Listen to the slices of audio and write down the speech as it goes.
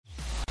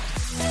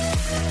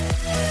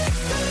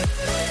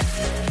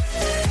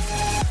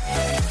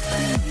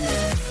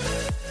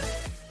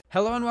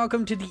Hello and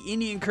welcome to the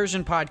Indie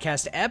Incursion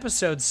Podcast,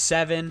 Episode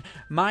 7.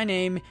 My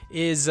name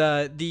is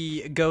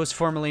the ghost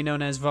formerly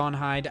known as Von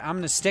Hyde. I'm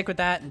going to stick with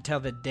that until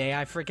the day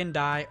I freaking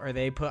die or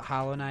they put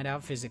Hollow Knight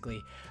out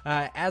physically.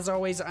 As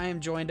always, I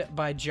am joined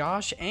by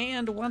Josh,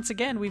 and once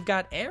again, we've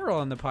got Errol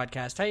on the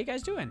podcast. How you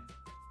guys doing?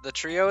 The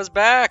trio is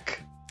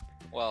back.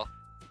 Well,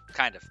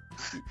 kind of.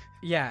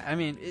 Yeah, I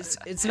mean,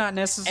 it's not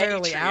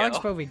necessarily Alex,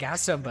 but we got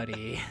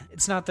somebody.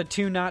 It's not the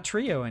two-knot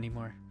trio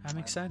anymore. I'm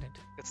excited.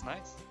 It's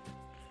nice.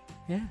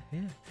 Yeah.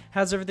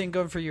 How's everything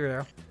going for you,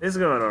 Errol? It's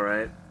going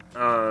alright.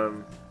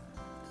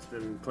 Just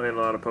been playing a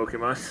lot of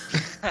Pokemon.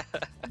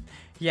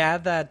 Yeah,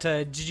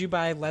 did you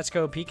buy Let's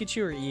Go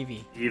Pikachu or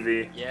Eevee?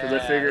 Eevee. Yeah,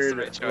 Because I figured,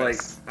 that's the right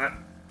choice.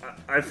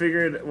 I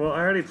figured, well, I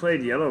already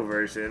played Yellow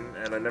version,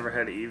 and I never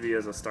had Eevee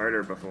as a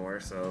starter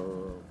before,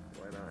 so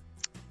why not?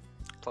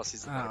 Plus,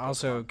 he's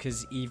also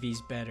because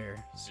Eevee's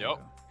better. So.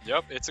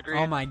 Yep, it's agreed.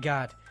 Oh my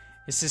god.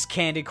 This is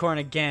Candy Corn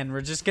again.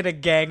 We're just gonna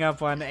gang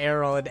up on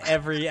Errol in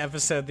every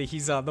episode that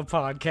he's on the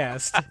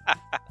podcast.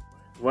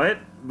 What?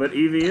 But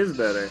Eevee is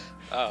better.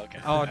 Oh, okay.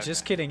 Oh, Okay.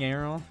 just kidding,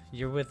 Errol.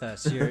 You're with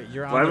us.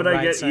 You're on Why the would right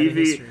I get side of Eevee?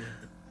 history.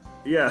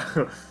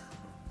 Yeah.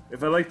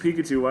 If I like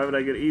Pikachu, why would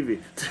I get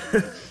Eevee?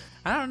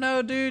 I don't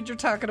know, dude. You're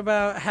talking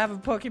about having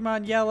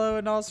Pokemon Yellow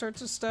and all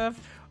sorts of stuff.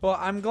 Well,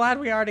 I'm glad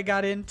we already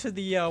got into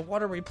the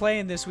what are we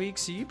playing this week.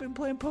 So you've been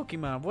playing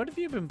Pokemon. What have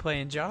you been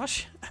playing,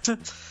 Josh?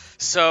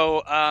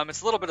 So,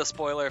 it's a little bit of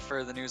spoiler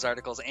for the news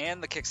articles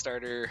and the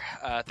Kickstarter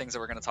things that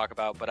we're going to talk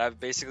about, but I've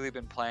basically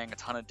been playing a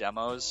ton of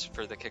demos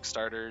for the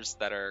Kickstarters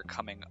that are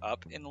coming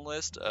up in the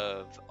list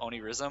of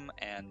Onirism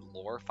and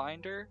Lore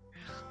Finder.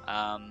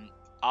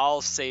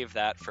 I'll save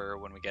that for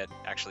when we get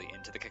actually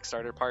into the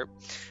Kickstarter part.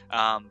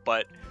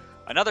 But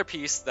another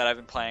piece that I've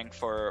been playing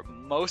for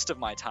most of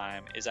my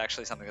time is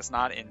actually something that's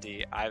not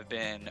indie. I've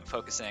been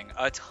focusing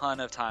a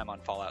ton of time on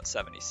Fallout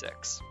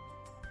 76.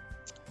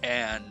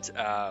 And,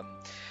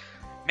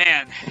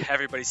 man,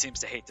 everybody seems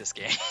to hate this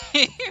game.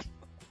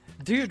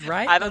 Dude,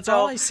 right? I don't That's know.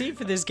 all I see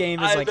for this game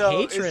is like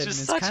hatred, it's and just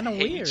it's such kind of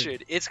weird.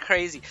 hatred. It's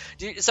crazy.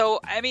 Dude,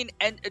 so, I mean,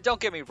 and don't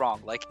get me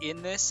wrong, like,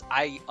 in this,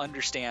 I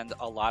understand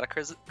a lot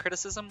of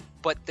criticism,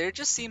 but there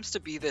just seems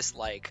to be this,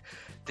 like,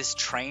 this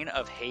train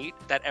of hate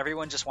that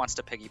everyone just wants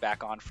to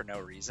piggyback on for no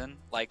reason.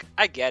 Like,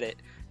 I get it.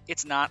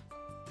 It's not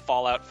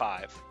Fallout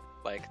 5.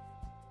 Like,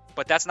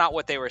 but that's not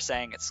what they were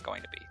saying it's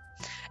going to be.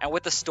 And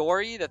with the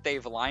story that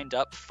they've lined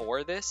up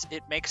for this,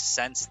 it makes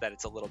sense that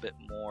it's a little bit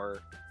more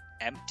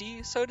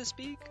empty, so to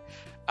speak.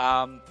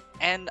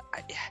 And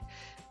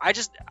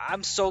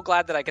I'm so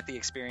glad that I get the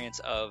experience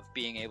of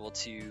being able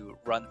to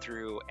run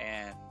through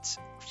and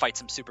fight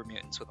some super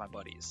mutants with my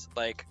buddies.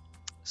 Like,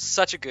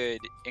 such a good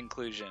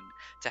inclusion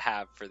to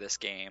have for this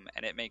game,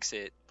 and it makes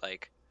it,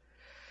 like,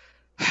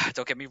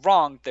 don't get me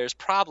wrong, there's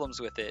problems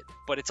with it,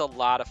 but it's a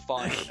lot of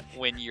fun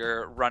when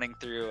you're running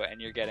through and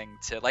you're getting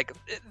to, like,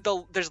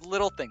 there's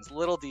little things,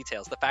 little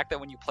details. The fact that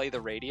when you play the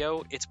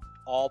radio, it's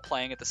all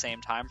playing at the same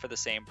time for the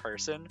same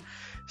person.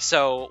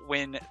 So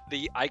when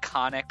the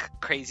iconic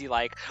crazy,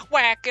 like,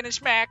 whack and a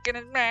smack and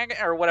a smack,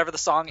 or whatever the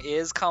song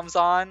is, comes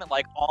on,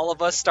 like, all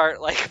of us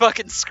start, like,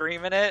 fucking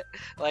screaming it.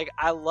 Like,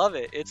 I love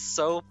it. It's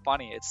so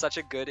funny. It's such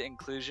a good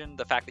inclusion.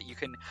 The fact that you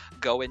can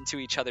go into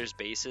each other's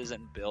bases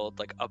and build,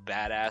 like, a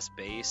badass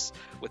base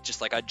with just,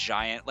 like, a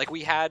giant, like,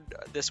 we had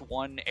this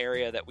one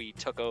area that we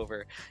took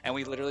over, and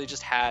we literally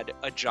just had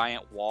a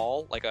giant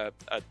wall, like a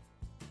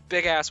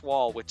big ass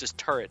wall with just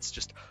turrets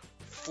just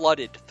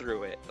flooded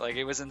through it. Like,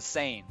 it was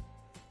insane.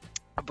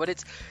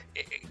 But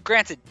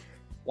granted,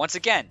 once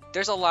again,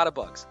 there's a lot of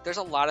bugs, there's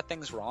a lot of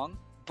things wrong,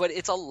 but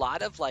it's a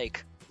lot of,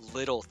 like,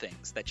 little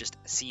things that just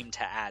seem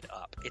to add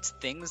up. It's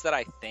things that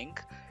I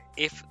think,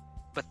 if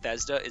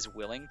Bethesda is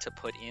willing to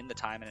put in the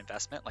time and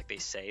investment like they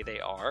say they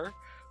are,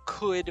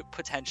 could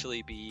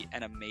potentially be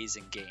an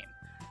amazing game.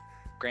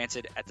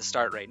 Granted, at the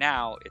start right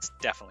now, it's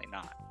definitely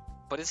not,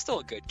 but it's still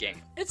a good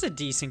game. It's a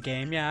decent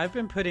game, yeah. I've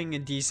been putting a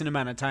decent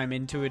amount of time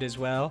into it as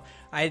well.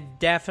 I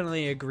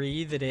definitely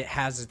agree that it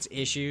has its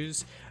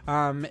issues,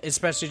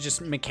 especially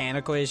just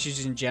mechanical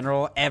issues in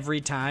general. Every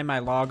time I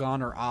log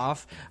on or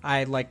off,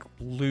 I, like,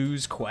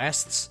 lose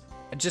quests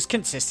just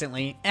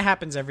consistently. It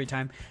happens every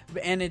time,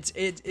 and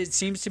it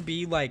seems to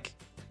be, like,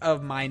 a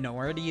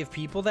minority of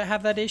people that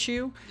have that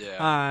issue.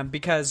 Yeah.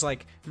 Because,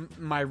 like,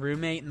 my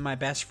roommate and my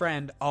best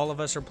friend, all of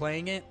us are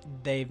playing it.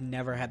 They've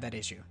never had that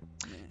issue.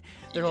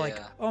 They're like,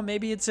 oh,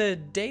 maybe it's a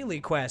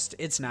daily quest.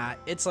 It's not.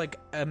 It's like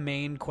a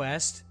main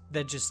quest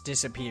that just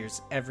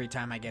disappears every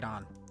time I get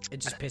on. It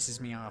just pisses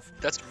me off.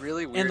 That's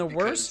really weird. And the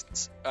because,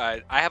 worst,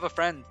 I have a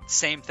friend,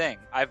 same thing.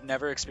 I've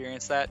never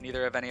experienced that,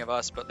 neither have any of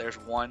us, but there's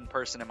one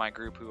person in my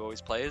group who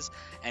always plays,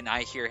 and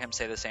I hear him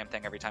say the same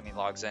thing every time he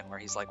logs in, where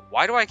he's like,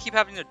 why do I keep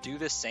having to do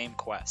this same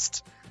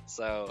quest?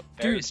 So,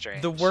 very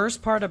strange. The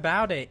worst part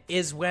about it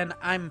is when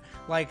I'm,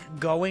 like,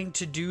 going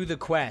to do the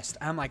quest.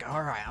 I'm like,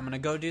 all right, I'm going to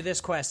go do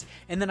this quest.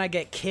 And then I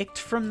get kicked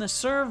from the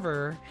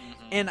server,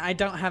 and I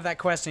don't have that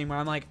quest anymore.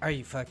 I'm like, are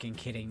you fucking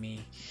kidding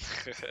me?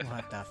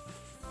 What the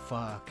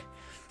fuck?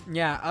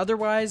 Yeah,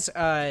 otherwise,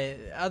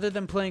 other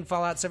than playing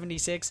Fallout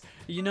 76,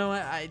 you know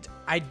what?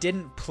 I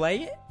didn't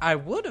play it. I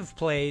would have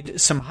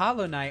played some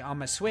Hollow Knight on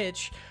my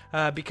Switch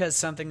because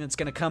something that's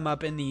going to come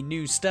up in the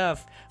new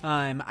stuff.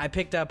 I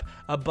picked up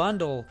a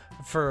bundle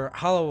for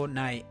Hollow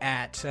Knight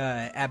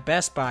at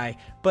Best Buy,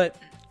 but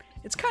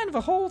it's kind of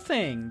a whole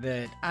thing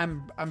that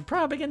I'm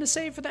probably going to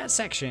save for that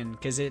section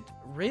because it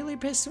really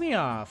pissed me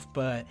off,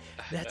 but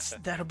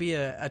that'll be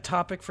a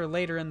topic for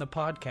later in the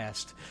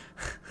podcast.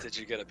 Did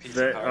you get a piece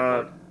of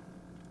cardboard?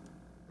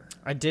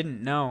 I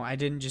didn't. No, I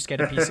didn't just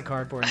get a piece of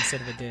cardboard instead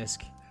of a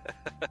disc.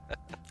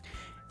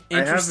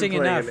 Interesting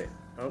enough.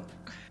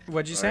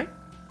 What'd you say?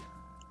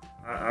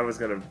 I was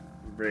going to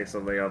bring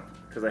something up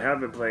because I have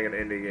been playing an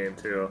indie game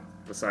too,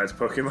 besides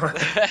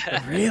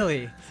Pokemon.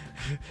 Really?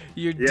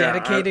 You're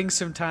dedicating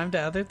some time to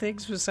other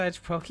things besides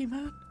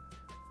Pokemon?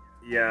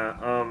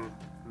 Yeah,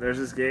 there's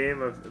this game,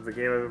 the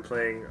game I've been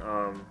playing,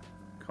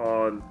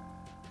 called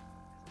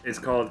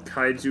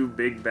Kaiju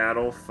Big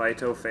Battle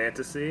Phyto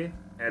Fantasy,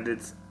 and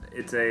it's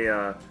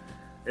an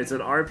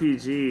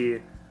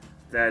RPG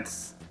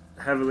that's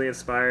heavily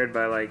inspired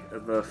by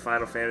like the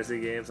Final Fantasy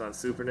games on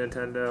Super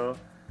Nintendo,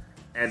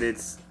 and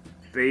it's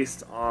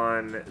based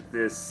on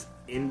this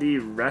indie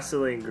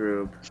wrestling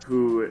group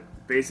who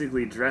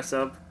basically dress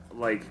up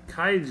like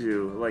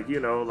kaiju, like, you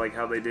know, like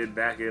how they did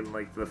back in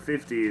like the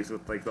 50s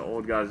with like the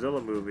old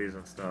Godzilla movies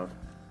and stuff,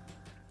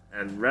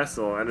 and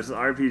wrestle, and it's an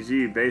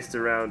RPG based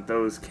around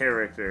those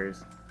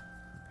characters.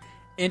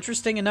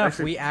 Interesting enough,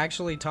 we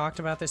actually talked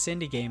about this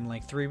indie game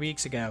like 3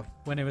 weeks ago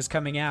when it was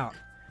coming out.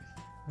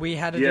 We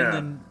had it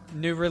in the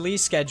new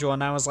release schedule,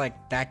 and I was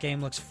like, that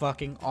game looks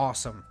fucking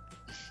awesome.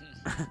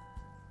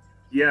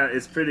 Yeah,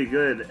 it's pretty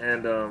good,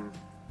 and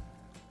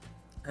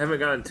I haven't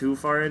gotten too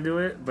far into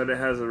it, but it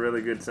has a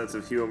really good sense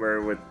of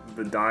humor with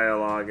the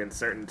dialogue and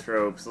certain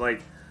tropes.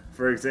 Like,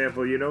 for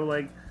example, you know,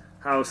 like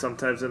how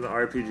sometimes in an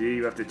RPG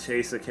you have to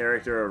chase a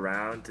character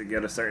around to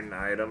get a certain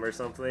item or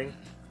something?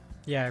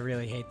 Yeah, I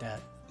really hate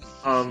that.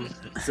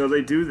 So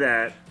they do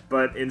that,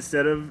 but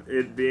instead of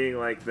it being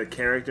like the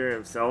character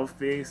himself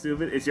being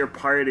stupid, it's your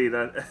party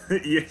that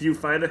you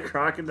find a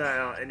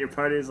crocodile, and your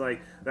party is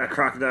like, that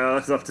crocodile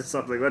is up to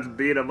something, let's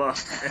beat him up.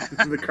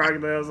 And the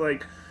crocodile's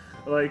like,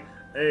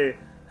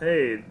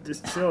 hey,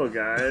 just chill,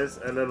 guys.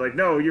 And then like,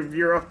 no,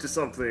 you're up to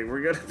something,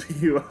 we're gonna beat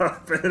you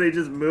up. And then he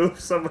just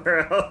moves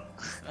somewhere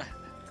else.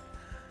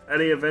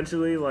 And he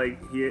eventually, like,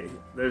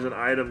 there's an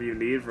item you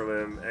need from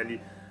him, and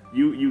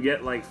you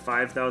get like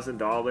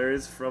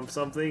 $5,000 from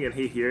something, and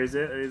he hears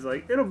it, and he's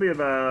like, it'll be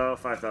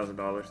about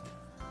 $5,000.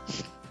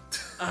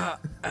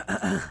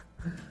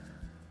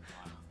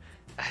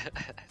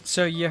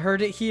 So you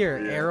heard it here.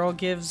 Yeah. Errol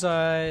gives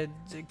Kaiju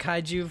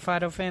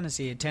Phyto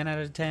Fantasy a 10 out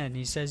of 10.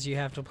 He says you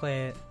have to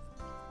play it.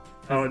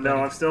 Oh no,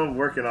 I'm still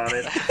working on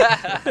it.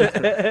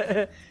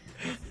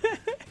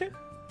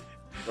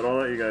 But I'll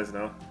let you guys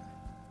know.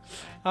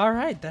 All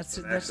right, that's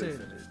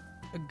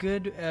a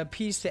good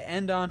piece to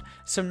end on.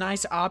 Some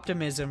nice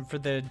optimism for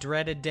the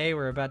dreaded day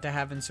we're about to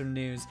have in some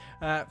news.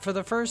 For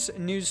the first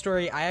news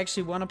story, I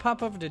actually want to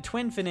pop over to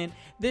Twinfinite.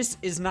 This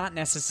is not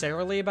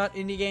necessarily about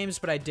indie games,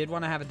 but I did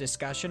want to have a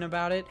discussion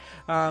about it.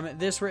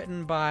 This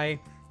written by...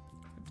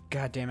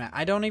 God damn it.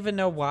 I don't even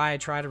know why I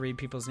try to read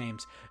people's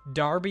names.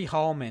 Darby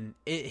Hallman.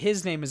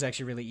 His name is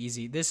actually really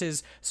easy. This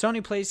is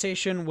Sony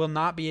PlayStation will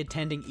not be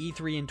attending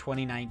E3 in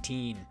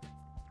 2019.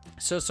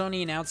 So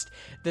Sony announced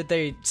that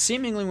they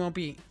seemingly won't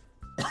be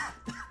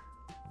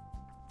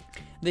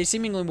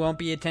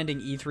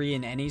attending E3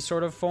 in any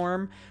sort of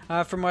form,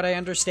 from what I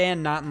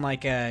understand, not in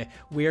like a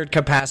weird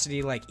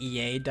capacity like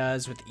EA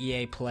does with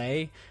EA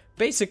Play.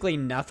 Basically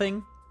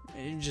nothing,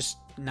 just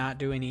not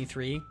doing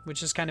E3,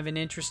 which is kind of an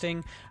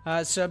interesting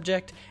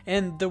subject.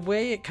 And the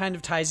way it kind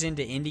of ties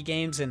into indie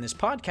games in this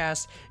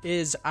podcast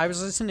is I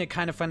was listening to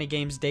Kind of Funny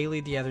Games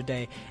Daily the other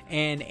day,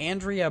 and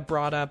Andrea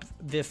brought up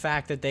the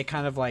fact that they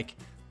kind of like,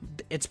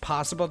 it's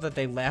possible that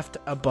they left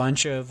a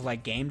bunch of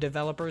like game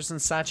developers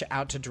and such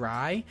out to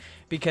dry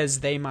because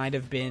they might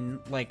have been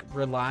like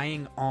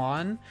relying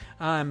on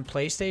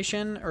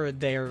PlayStation or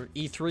their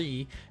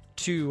E3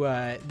 to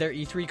their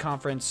E3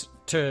 conference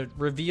to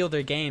reveal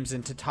their games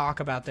and to talk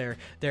about their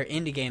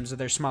indie games or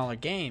their smaller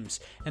games.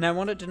 And I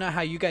wanted to know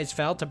how you guys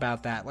felt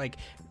about that. Like,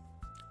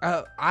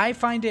 I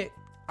find it,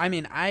 I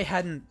mean, I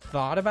hadn't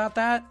thought about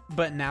that,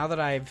 but now that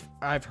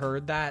I've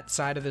heard that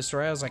side of the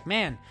story, I was like,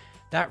 man,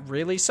 that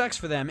really sucks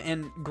for them.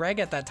 And Greg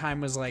at that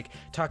time was like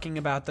talking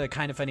about the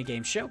Kind of Funny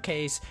Games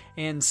showcase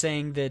and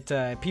saying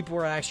that people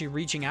were actually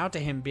reaching out to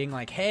him being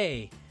like,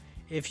 hey,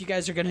 if you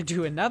guys are going to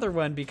do another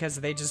one because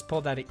they just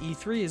pulled out of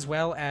E3 as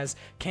well as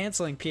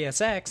canceling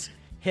PSX,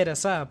 hit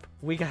us up.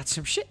 We got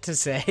some shit to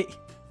say.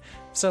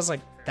 So I was like,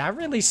 that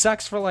really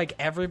sucks for like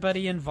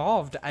everybody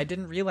involved. I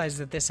didn't realize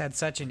that this had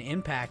such an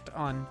impact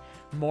on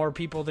more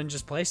people than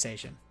just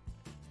PlayStation.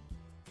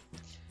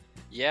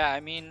 Yeah, I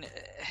mean,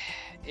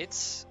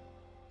 it's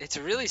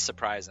really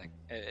surprising.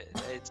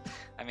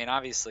 I mean,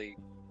 obviously,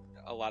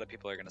 a lot of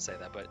people are going to say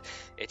that, but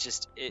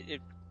it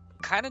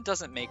kind of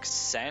doesn't make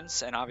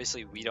sense, and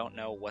obviously we don't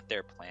know what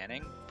they're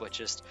planning, but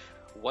just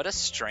what a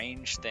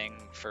strange thing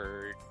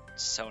for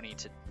Sony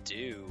to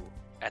do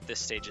at this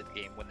stage of the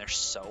game when they're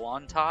so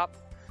on top,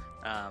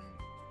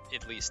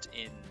 at least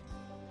in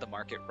the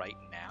market right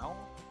now.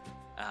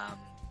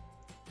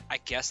 I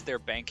guess they're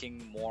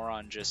banking more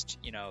on just,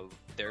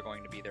 they're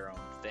going to be their own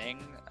thing,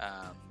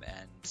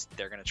 and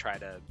they're going to try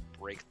to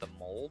break the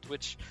mold,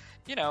 which,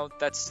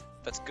 that's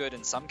good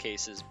in some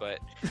cases, but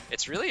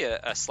it's really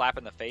a slap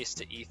in the face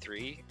to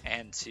E3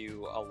 and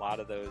to a lot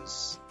of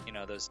those,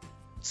 those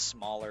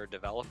smaller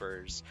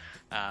developers.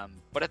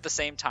 But at the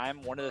same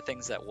time, one of the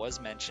things that was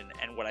mentioned,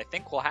 and what I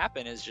think will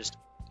happen, is just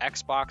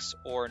Xbox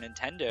or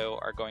Nintendo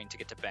are going to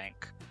get to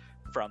bank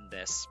from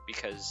this,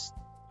 because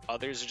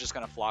others are just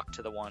going to flock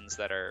to the ones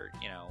that are,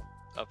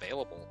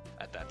 available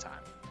at that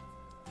time.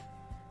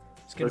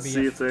 It's going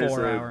to be a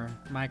 4-hour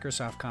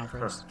Microsoft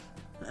conference.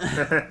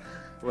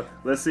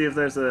 Let's see if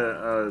there's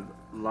a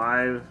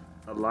live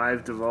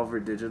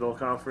Devolver Digital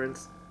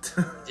conference.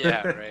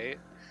 Yeah, right.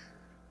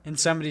 And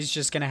somebody's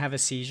just going to have a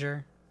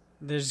seizure.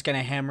 They're just going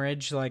to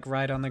hemorrhage, like,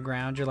 right on the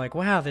ground. You're like,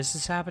 wow, this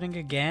is happening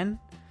again?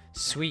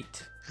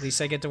 Sweet. At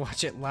least I get to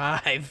watch it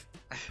live.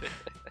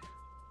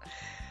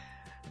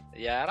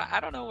 Yeah, I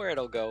don't know where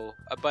it'll go,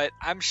 but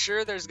I'm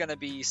sure there's going to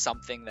be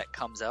something that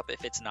comes up.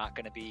 If it's not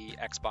going to be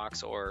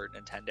Xbox or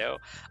Nintendo,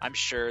 I'm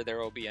sure there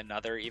will be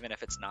another, even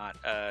if it's not,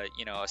 a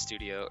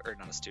studio, or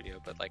not a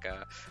studio, but like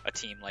a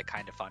team like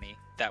Kinda Funny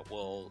that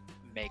will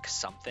make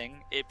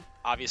something. It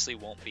obviously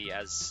won't be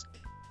as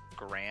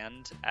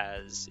grand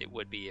as it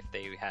would be if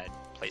they had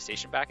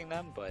PlayStation backing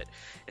them, but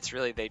it's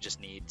really, they just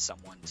need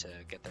someone to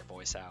get their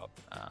voice out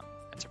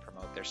and to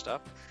promote their stuff.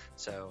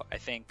 So I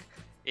think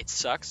it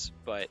sucks,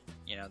 but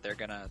they're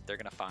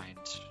gonna find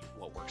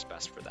what works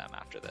best for them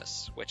after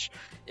this, which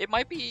it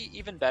might be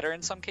even better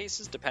in some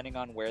cases depending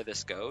on where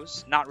this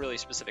goes. Not really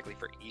specifically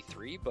for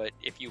E3, but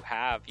if you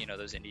have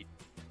those indie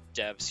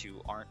devs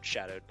who aren't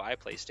shadowed by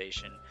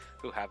PlayStation,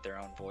 who have their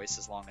own voice,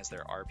 as long as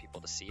there are people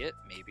to see it,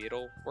 maybe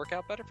it'll work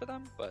out better for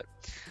them. But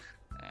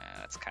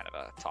it's kind of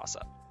a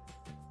toss-up.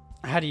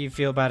 How do you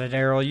feel about it,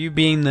 Errol? You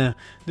being the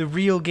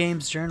real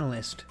games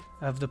journalist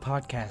of the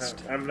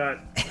podcast. I'm not.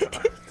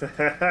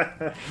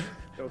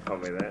 Don't call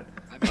me that.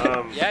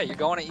 Yeah, you're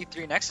going to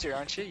E3 next year,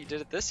 aren't you? You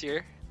did it this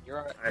year.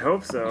 I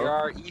hope so. You're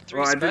our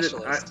E3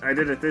 specialist. I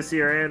did it this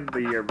year and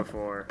the year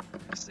before.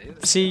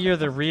 See, you're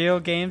the real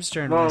games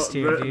journalist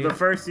here, dude. The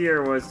first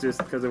year was just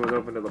because it was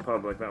open to the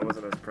public. That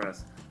wasn't as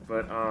press.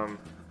 But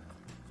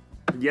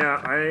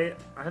yeah,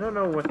 I don't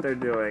know what they're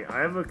doing. I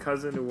have a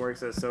cousin who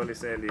works at Sony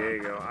San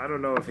Diego. I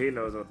don't know if he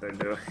knows what they're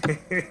doing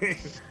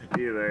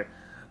either.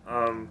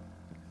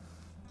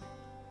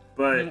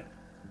 But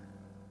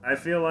I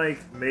feel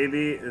like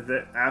maybe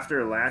that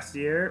after last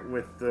year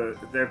with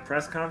their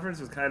press conference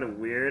was kind of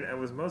weird and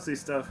was mostly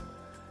stuff,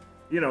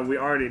 we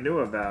already knew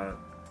about.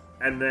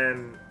 And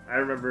then I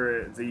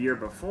remember the year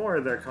before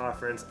their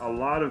conference, a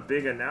lot of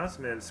big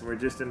announcements were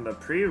just in the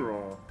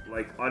pre-roll,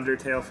 like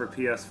Undertale for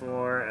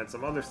PS4 and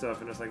some other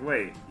stuff. And it's like,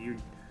 wait,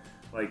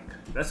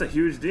 that's a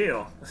huge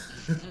deal.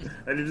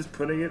 And you're just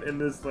putting it in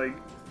this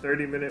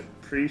 30-minute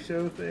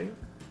pre-show thing.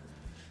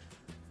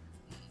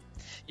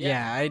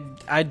 Yeah,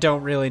 I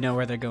don't really know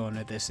where they're going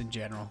with this in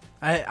general.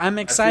 I'm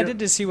excited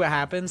to see what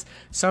happens.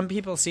 Some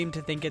people seem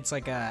to think it's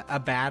like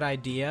a bad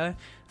idea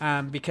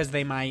because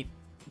they might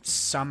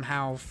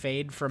somehow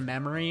fade from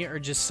memory, or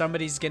just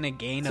somebody's going to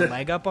gain a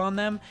leg up on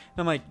them. And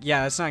I'm like,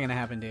 yeah, that's not going to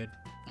happen, dude.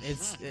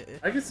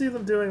 I could see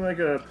them doing like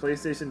a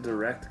PlayStation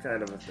Direct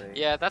kind of a thing.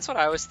 Yeah, that's what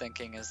I was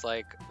thinking, is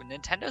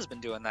Nintendo's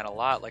been doing that a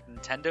lot. Like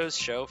Nintendo's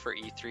show for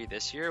E3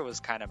 this year was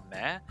kind of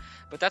meh,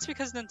 but that's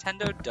because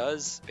Nintendo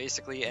does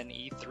basically an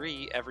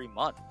E3 every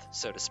month,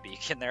 so to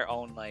speak, in their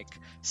own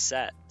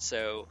set.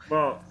 So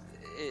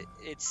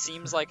it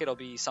seems like it'll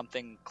be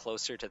something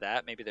closer to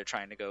that. Maybe they're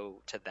trying to go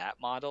to that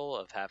model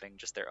of having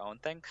just their own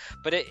thing,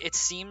 but it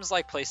seems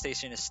like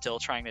PlayStation is still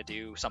trying to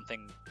do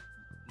something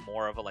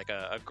more of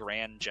a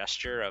grand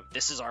gesture of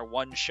this is our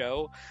one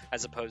show,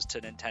 as opposed to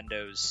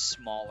Nintendo's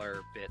smaller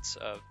bits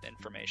of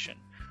information.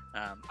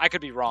 I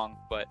could be wrong,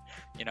 but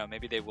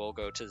maybe they will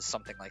go to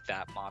something like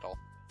that model.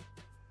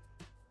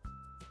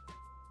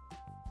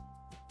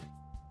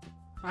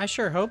 I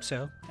sure hope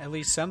so. At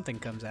least something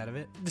comes out of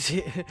it.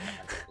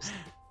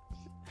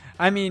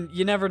 I mean,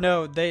 you never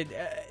know.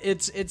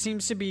 It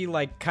seems to be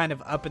kind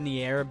of up in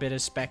the air, a bit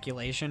of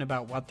speculation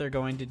about what they're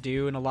going to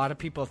do, and a lot of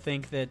people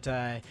think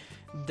that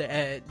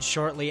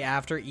shortly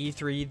after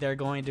E3 they're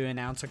going to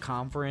announce a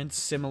conference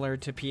similar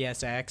to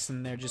PSX,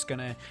 and they're just going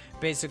to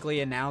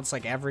basically announce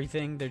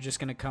everything. They're just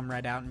going to come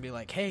right out and be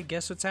like, hey,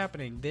 guess what's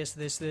happening? This,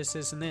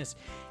 and this.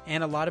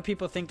 And a lot of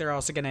people think they're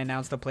also going to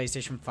announce the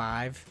PlayStation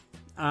 5.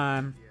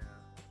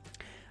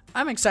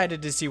 I'm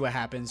excited to see what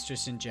happens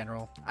just in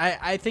general.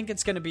 I think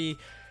it's going to be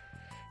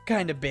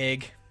kind of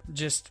big,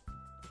 just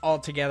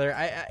altogether.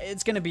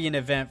 It's going to be an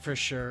event for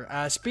sure.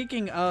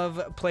 Speaking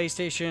of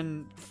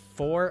PlayStation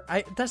 4.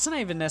 That's not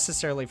even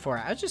necessarily 4.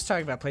 I was just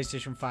talking about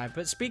PlayStation 5.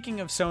 But speaking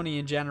of Sony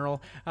in general,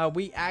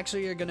 we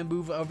actually are going to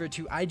move over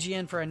to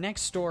IGN for our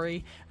next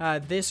story.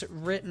 This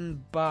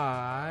written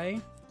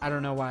by... I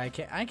don't know why I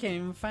can't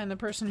even find the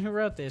person who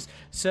wrote this.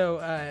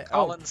 So,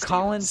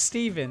 Colin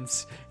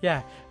Stevens.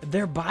 Yeah,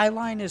 their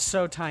byline is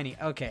so tiny.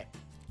 Okay,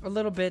 a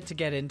little bit to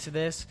get into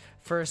this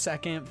for a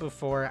second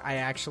before I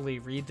actually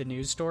read the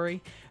news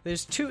story.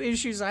 There's 2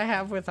 issues I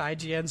have with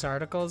IGN's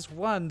articles.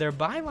 1, their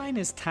byline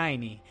is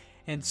tiny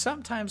and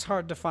sometimes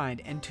hard to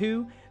find. And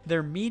 2,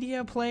 their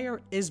media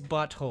player is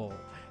butthole.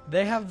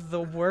 They have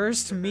the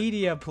worst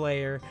media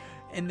player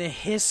in the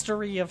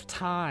history of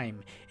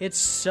time. It's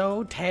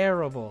so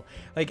terrible.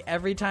 Like,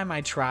 every time I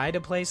try to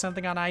play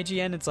something on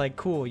IGN, it's like,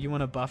 cool, you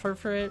want a buffer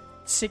for it?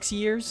 6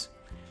 years?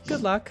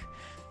 Good luck.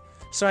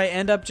 So I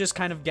end up just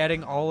kind of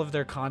getting all of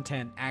their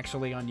content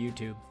actually on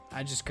YouTube.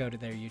 I just go to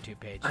their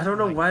YouTube page. I don't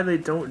know why they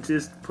don't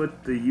just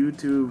put the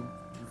YouTube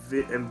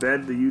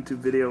embed the YouTube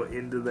video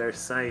into their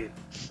site.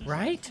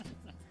 Right?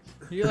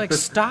 You're like,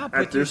 stop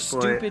with your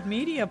stupid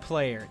media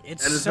player.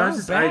 It's and it's so not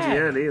just bad.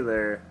 IGN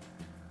either.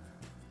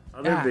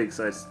 Other big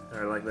sites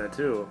are like that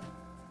too.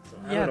 So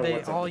yeah,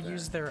 they all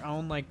use their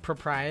own like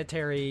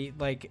proprietary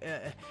like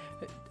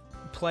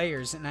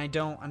players, and I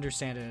don't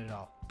understand it at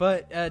all.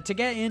 But to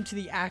get into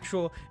the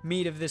actual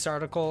meat of this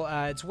article,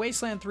 it's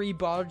Wasteland 3,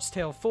 Bard's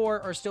Tale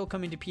 4 are still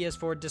coming to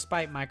PS4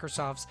 despite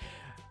Microsoft's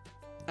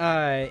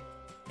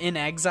In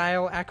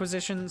Exile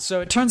acquisition.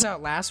 So it turns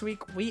out last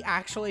week we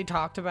actually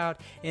talked about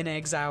In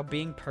Exile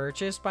being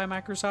purchased by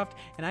Microsoft,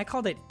 and I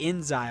called it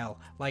Inzile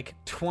like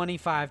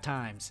 25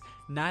 times.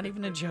 Not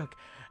even a joke.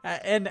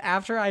 And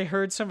after I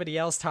heard somebody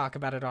else talk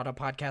about it on a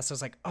podcast, I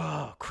was like,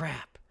 oh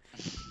crap,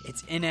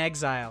 it's In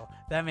Exile.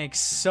 That makes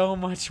so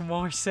much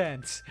more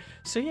sense.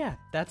 So yeah,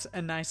 that's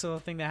a nice little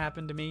thing that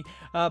happened to me.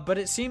 But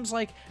it seems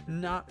like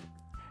not...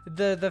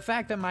 The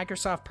fact that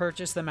Microsoft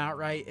purchased them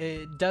outright,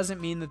 it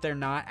doesn't mean that they're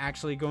not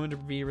actually going to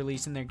be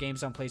releasing their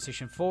games on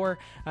PlayStation 4.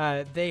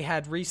 They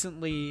had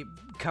recently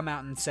come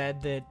out and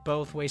said that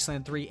both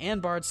Wasteland 3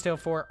 and Bard's Tale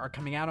 4 are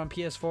coming out on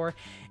PS4,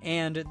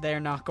 and they're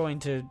not going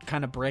to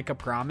kind of break a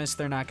promise.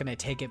 They're not going to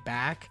take it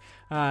back.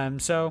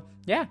 So,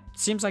 yeah,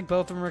 seems like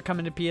both of them are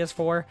coming to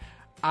PS4.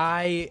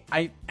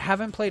 I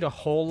haven't played a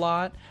whole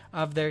lot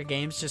of their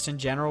games just in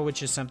general,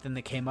 which is something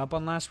that came up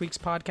on last week's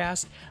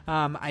podcast.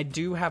 I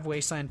do have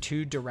Wasteland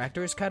 2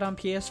 Director's Cut on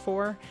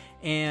PS4,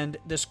 and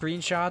the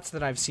screenshots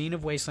that I've seen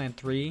of Wasteland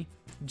 3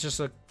 just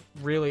look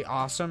really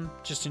awesome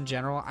just in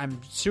general.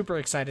 I'm super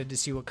excited to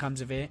see what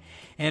comes of it.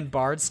 And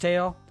Bard's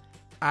Tale,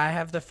 I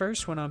have the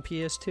first one on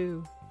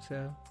PS2.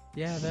 So,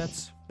 yeah,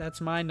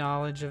 that's my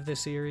knowledge of the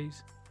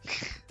series.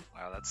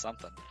 Wow, that's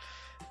something.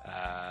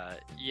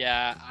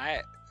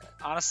 I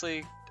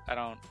honestly, I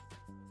don't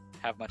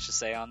have much to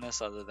say on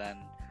this other than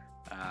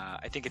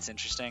I think it's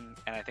interesting,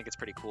 and I think it's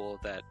pretty cool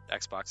that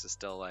Xbox is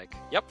still like,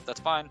 yep, that's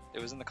fine.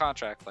 It was in the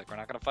contract. Like, we're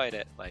not going to fight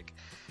it. Like,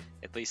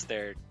 at least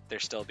they're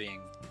still being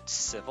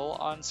civil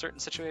on certain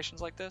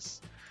situations like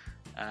this.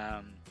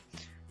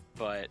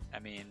 But, I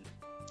mean,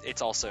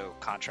 it's also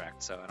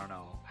contract, so I don't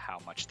know how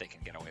much they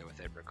can get away with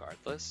it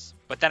regardless.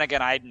 But then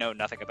again, I know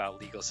nothing about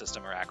legal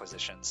system or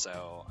acquisition,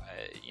 so,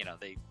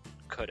 they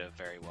could have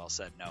very well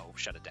said, no,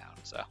 shut it down.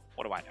 So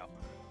what do I know?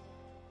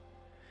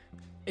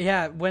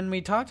 Yeah, when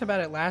we talked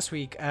about it last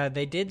week,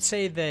 they did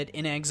say that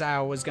In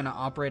Exile was going to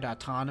operate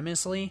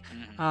autonomously,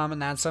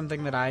 and that's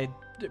something that I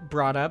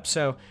brought up.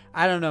 So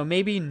I don't know,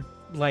 maybe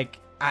like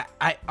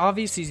I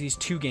obviously these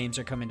 2 games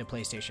are coming to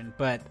PlayStation,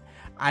 but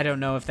I don't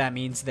know if that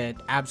means that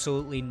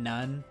absolutely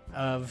none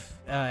of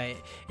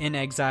In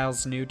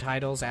Exile's new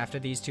titles after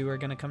these 2 are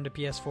going to come to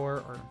PS4,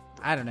 or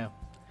I don't know.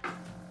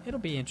 It'll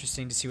be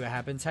interesting to see what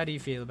happens. How do you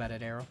feel about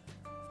it, Errol?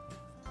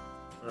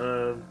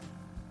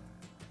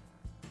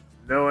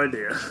 No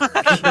idea.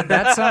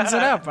 That sums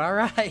it up. All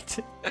right.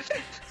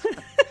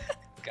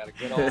 Got a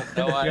good old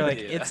no idea. You're like,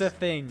 it's a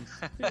thing.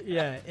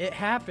 Yeah, it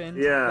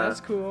happened. Yeah.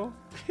 That's cool.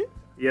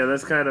 Yeah,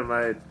 that's kind of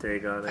my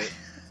take on it.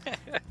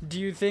 Do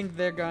you think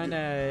they're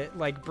gonna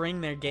like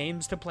bring their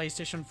games to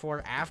PlayStation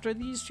 4 after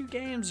these 2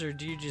 games, or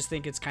do you just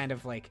think it's kind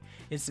of like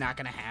it's not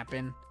gonna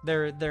happen?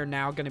 They're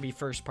now gonna be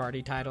first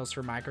party titles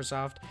for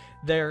Microsoft.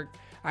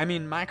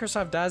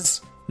 Microsoft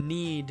does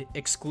need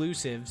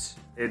exclusives.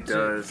 It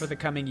does for the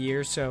coming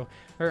year, so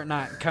or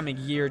not coming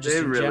year, just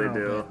they in really general,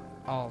 do.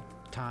 but all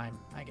time,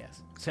 I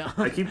guess. So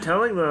I keep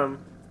telling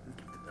them,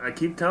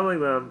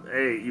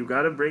 hey, you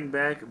got to bring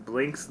back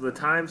Blinks the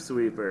Time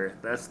Sweeper.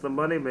 That's the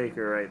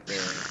moneymaker right there.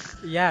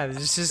 Yeah,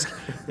 it's just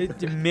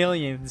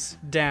millions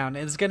down.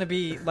 It's gonna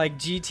be like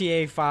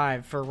GTA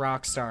 5 for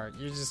Rockstar.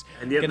 You're just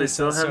and yet gonna they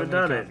still sell haven't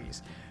so many done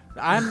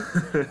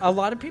copies. A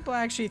lot of people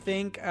actually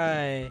think,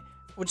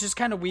 which is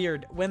kind of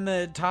weird, when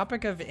the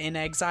topic of In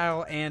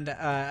Exile and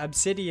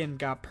Obsidian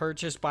got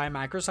purchased by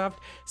Microsoft,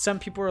 some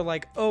people were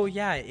like, oh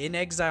yeah, In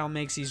Exile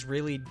makes these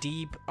really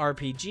deep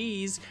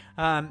RPGs.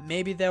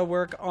 Maybe they'll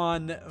work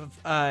on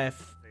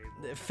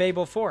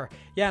Fable 4.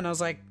 Yeah, and I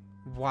was like,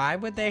 why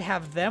would they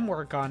have them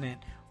work on it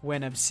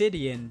when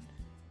Obsidian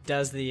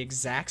does the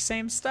exact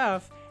same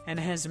stuff and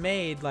has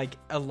made like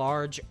a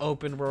large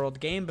open world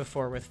game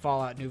before with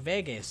Fallout New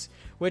Vegas,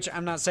 which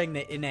I'm not saying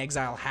that In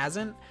Exile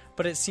hasn't,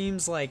 but it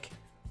seems like,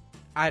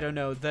 I don't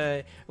know,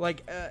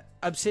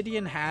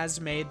 Obsidian has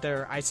made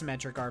their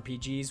isometric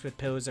RPGs with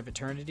Pillars of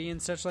Eternity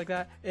and stuff like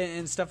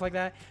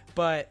that,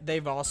 but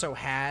they've also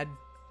had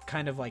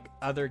kind of like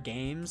other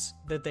games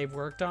that they've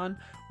worked on,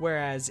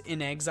 whereas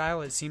In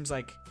Exile, it seems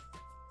like,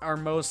 are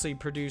mostly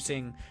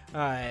producing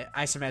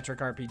isometric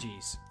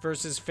RPGs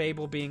versus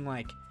Fable being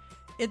like,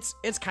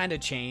 it's kind of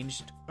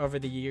changed over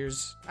the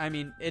years. I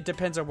mean, it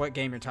depends on what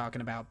game you're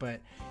talking about, but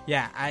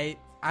yeah,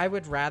 I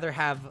would rather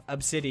have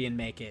Obsidian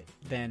make it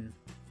than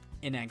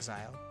In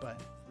Exile, but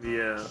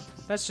Yeah.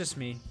 that's just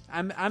me.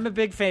 I'm a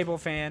big Fable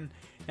fan,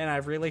 and I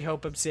really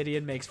hope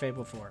Obsidian makes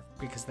Fable 4,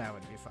 because that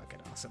would be fucking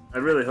awesome. I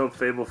really hope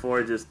Fable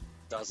 4 just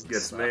Doesn't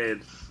gets suck.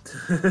 made.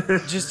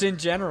 Just in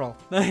general.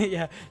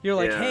 Yeah, you're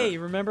like, Yeah. hey,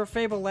 remember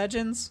Fable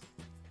Legends?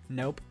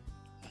 Nope.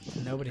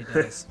 Nobody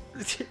does.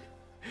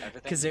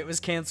 Because it was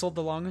canceled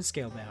the long and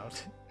scaled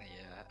out. Yeah,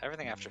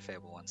 everything after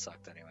Fable 1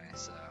 sucked anyway,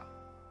 so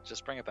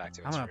just bring it back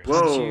to I'm its gonna roots.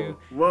 punch Whoa, you.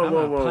 whoa, I'm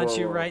whoa, gonna whoa, punch whoa,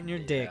 you whoa. right in your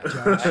dick, Yeah,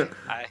 Josh.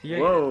 I You're,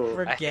 hate Whoa.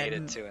 we're I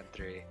getting. hated 2 and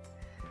 3.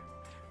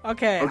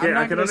 Okay, Okay, I'm I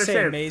not can gonna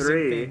say understand amazing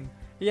 3, thing.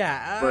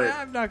 Yeah, but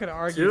I'm not gonna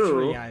argue 2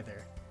 3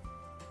 either.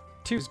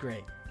 2's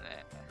great.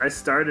 I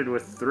started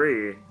with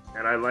 3,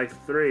 and I liked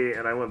 3,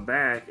 and I went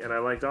back, and I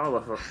liked all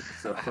of them.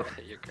 So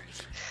You're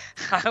crazy.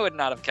 I would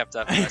not have kept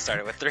up if I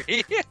started with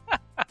 3.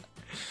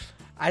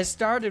 I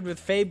started with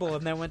Fable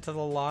and then went to the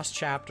Lost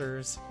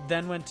Chapters,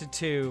 then went to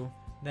 2,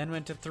 then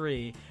went to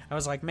 3. I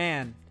was like,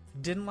 man,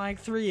 didn't like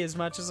 3 as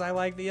much as I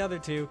liked the other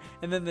 2.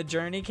 And then The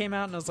Journey came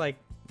out, and I was like,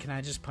 can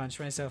I just punch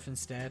myself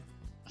instead?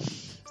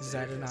 Is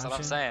that an That's option? what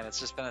I'm saying. It's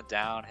just been a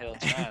downhill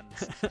trend.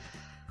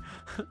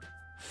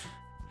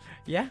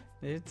 Yeah,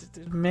 it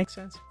makes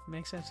sense.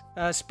 Makes sense.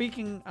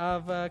 Speaking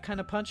of kind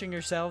of punching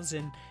yourselves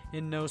in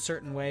no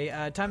certain way,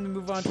 time to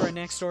move on to our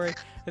next story.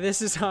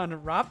 This is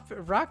on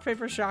Rock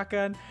Paper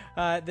Shotgun.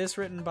 This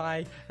written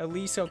by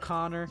Elise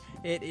O'Connor.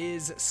 It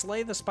is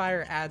Slay the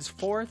Spire adds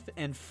 4th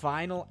and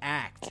final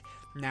act.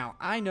 Now,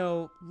 I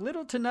know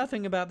little to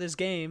nothing about this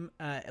game.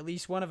 At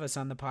least one of us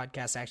on the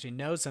podcast actually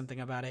knows something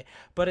about it.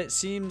 But it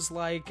seems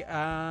like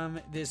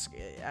this.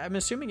 I'm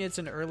assuming it's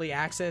an early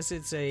access.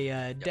 It's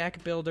a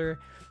deck building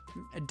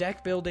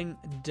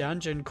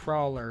dungeon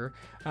crawler,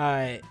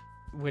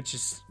 which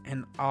is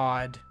an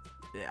odd.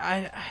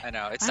 I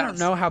know. I don't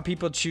know how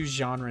people choose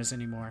genres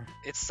anymore.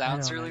 It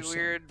sounds don't really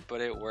understand. weird, but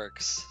it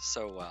works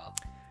so well.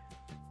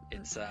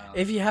 It's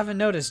If you haven't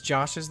noticed,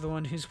 Josh is the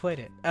one who's played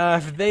it.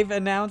 They've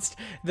announced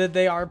that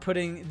they are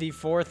putting the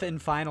 4th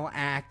and final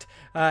act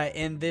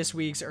in this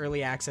week's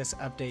early access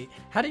update.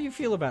 How do you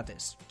feel about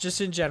this,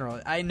 just in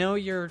general? I know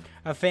you're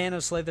a fan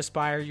of Slay the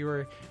Spire. You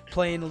were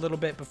playing a little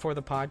bit before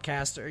the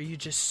podcast. Are you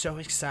just so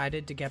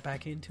excited to get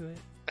back into it?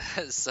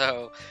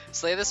 So,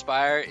 Slay the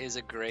Spire is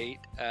a great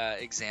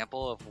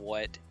example of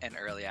what an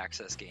early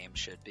access game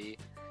should be.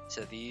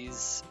 So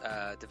these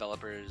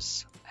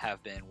developers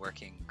have been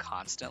working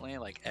constantly.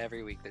 Like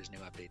every week there's new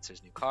updates,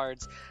 there's new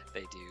cards.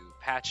 They do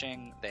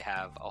patching. They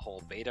have a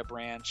whole beta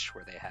branch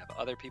where they have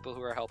other people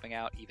who are helping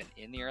out even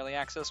in the early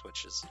access,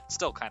 which is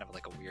still kind of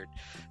like a weird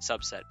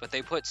subset. But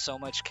they put so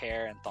much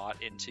care and thought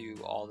into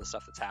all the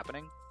stuff that's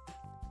happening.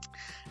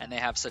 And they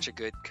have such a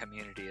good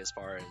community as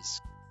far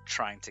as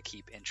trying to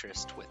keep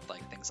interest with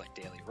like things like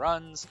daily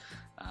runs,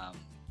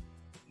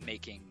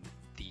 making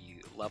the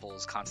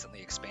levels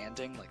constantly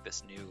expanding, like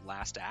this new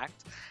last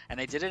act. And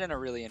they did it in a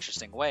really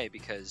interesting way,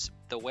 because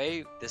the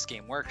way this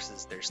game works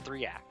is there's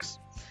 3 acts,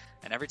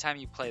 and every time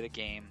you play the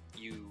game,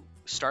 you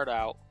start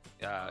out,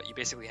 you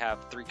basically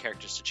have 3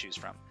 characters to choose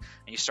from,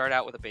 and you start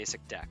out with a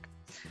basic deck.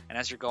 And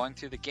as you're going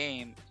through the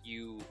game,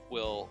 you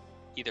will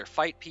either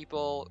fight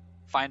people,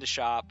 find a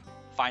shop,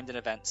 find an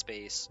event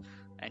space,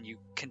 and you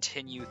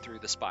continue through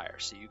the spire.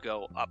 So you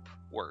go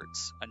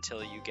upwards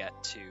until you get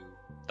to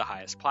the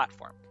highest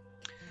platform.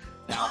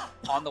 Now,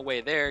 on the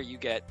way there, you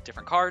get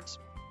different cards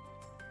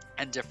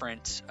and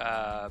different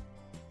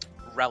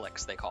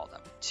relics, they call them,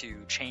 to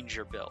change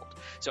your build.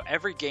 So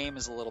every game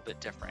is a little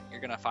bit different.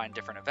 You're going to find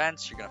different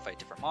events, you're going to fight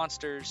different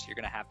monsters, you're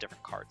going to have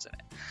different cards in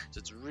it. So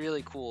it's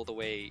really cool the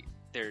way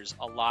there's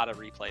a lot of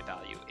replay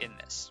value in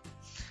this.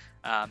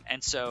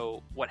 And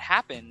so what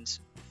happened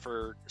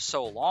for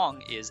so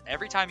long is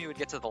every time you would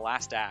get to the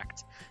last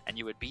act and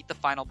you would beat the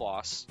final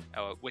boss,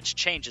 which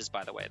changes,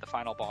 by the way. The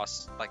final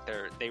boss, like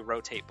they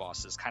rotate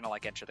bosses, kind of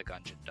like Enter the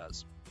Gungeon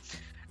does.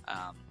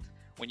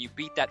 When you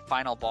beat that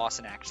final boss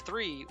in Act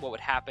 3, what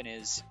would happen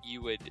is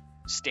you would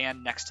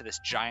stand next to this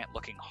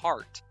giant-looking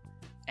heart,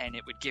 and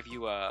it would give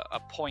you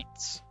a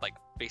points, like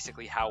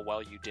basically how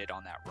well you did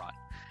on that run.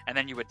 And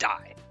then you would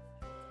die.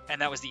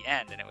 And that was the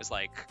end, and it was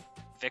like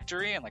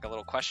victory and like a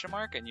little question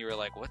mark, and you were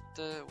like, what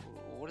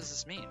does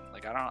this mean?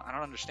 Like, I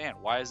don't understand.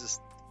 Why is this?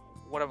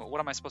 What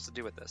am I supposed to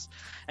do with this?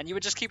 And you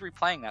would just keep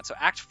replaying that. So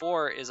Act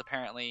 4 is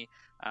apparently,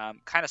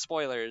 kind of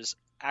spoilers,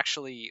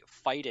 actually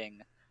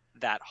fighting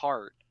that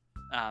heart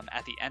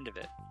at the end of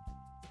it.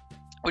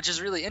 which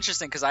is really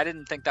interesting because I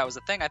didn't think that was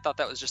a thing. I thought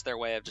that was just their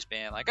way of just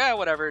being like, oh,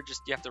 whatever,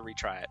 just you have to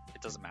retry it.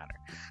 It doesn't matter,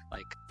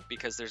 like,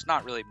 because there's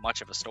not really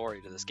much of a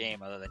story to this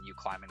game other than you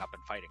climbing up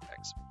and fighting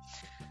things.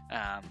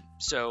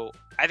 So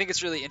I think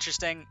it's really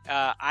interesting.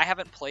 I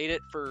haven't played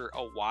it for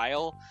a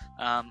while.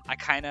 I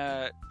kind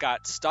of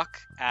got stuck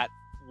at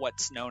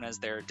what's known as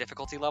their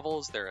difficulty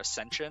levels, their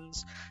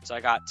ascensions. So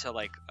I got to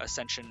like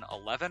ascension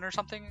 11 or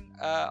something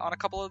on a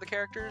couple of the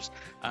characters.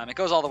 It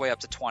goes all the way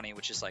up to 20,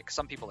 which is like,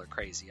 some people are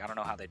crazy. I don't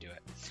know how they do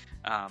it.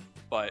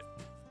 But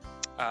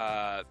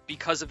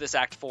because of this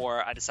Act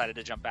 4, I decided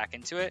to jump back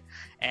into it.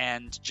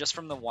 And just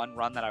from the one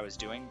run that I was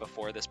doing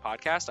before this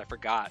podcast, I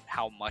forgot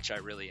how much I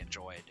really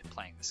enjoyed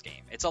playing this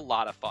game. It's a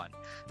lot of fun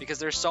because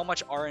there's so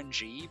much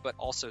RNG, but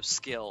also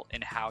skill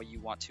in how you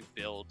want to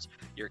build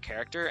your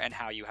character and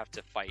how you have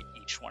to fight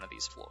each one of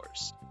these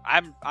floors.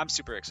 I'm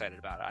super excited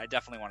about it. I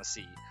definitely want to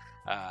see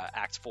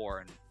Act 4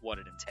 and what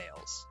it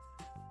entails.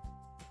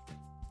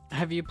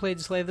 Have you played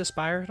Slay the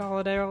Spire at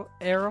all,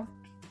 Errol?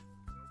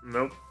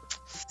 Nope.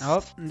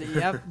 Oh,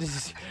 yep.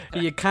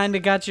 You kind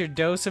of got your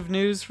dose of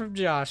news from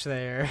Josh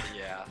there.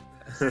 Yeah,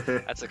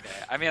 that's okay.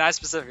 I mean, I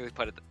specifically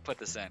put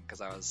this in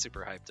because I was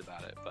super hyped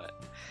about it,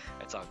 but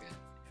it's all good.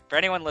 For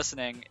anyone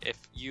listening, if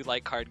you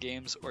like card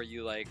games or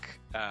you like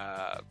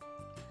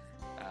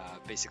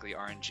basically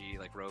RNG,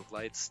 like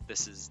roguelites,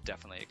 this is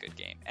definitely a good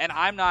game. And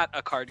I'm not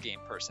a card game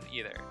person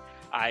either.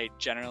 I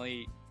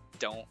generally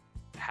don't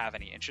have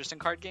any interest in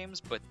card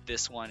games, but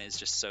this one is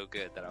just so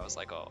good that I was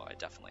like, oh, I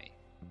definitely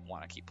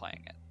want to keep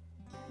playing it.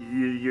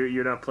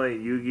 You're not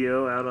playing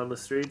Yu-Gi-Oh out on the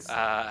streets?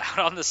 Out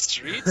on the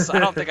streets? I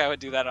don't think I would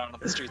do that out on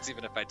the streets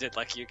even if I did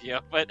like Yu-Gi-Oh!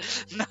 But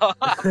no,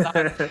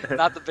 I'm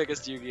not the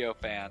biggest Yu-Gi-Oh!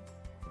 Fan.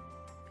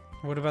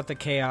 What about the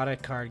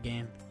chaotic card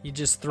game? You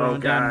just throwing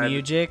down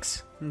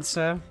musics and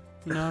stuff?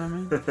 You know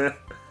what I mean?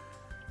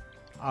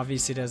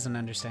 Obviously doesn't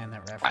understand that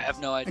reference. I have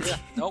no idea.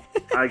 Nope.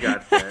 I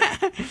got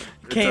that.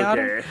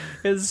 Chaotic okay.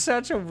 is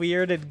such a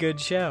weird and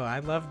good show. I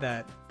love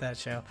that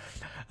show.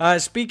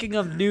 Speaking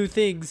of new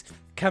things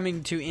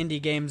coming to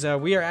indie games,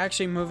 we are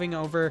actually moving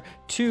over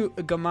to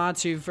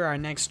Gematsu for our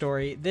next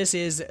story. This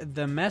is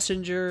the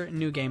Messenger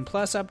New Game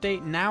Plus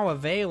update, now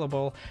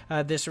available.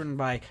 This written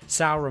by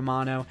Sal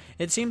Romano.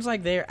 It seems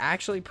like they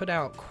actually put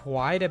out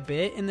quite a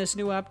bit in this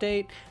new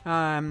update,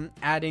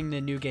 adding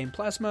the New Game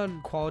Plus mode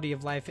and quality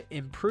of life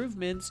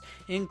improvements,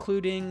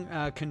 including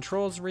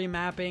controls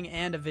remapping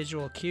and a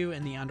visual cue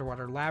in the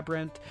underwater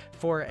labyrinth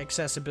for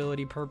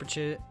accessibility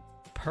purposes,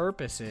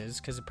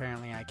 because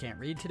apparently I can't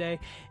read today,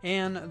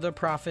 and the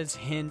Prophet's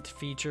Hint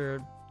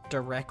feature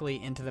directly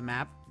into the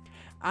map.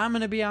 I'm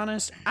gonna be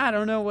honest, I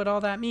don't know what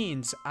all that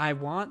means. I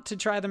want to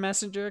try the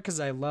Messenger because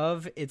I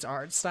love its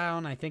art style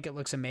and I think it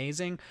looks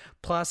amazing.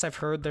 Plus, I've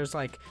heard there's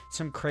like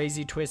some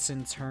crazy twists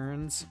and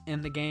turns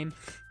in the game,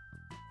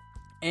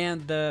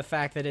 and the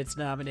fact that it's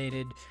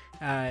nominated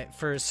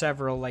for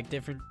several like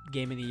different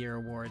Game of the Year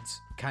awards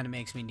kind of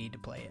makes me need to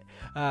play it.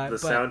 The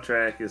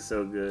soundtrack is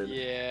so good.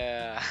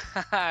 Yeah,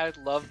 I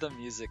love the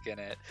music in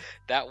it.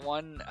 That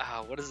one,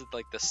 what is it,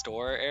 like the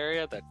store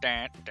area? The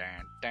dan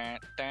dan dan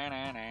dan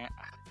dan dan.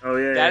 Oh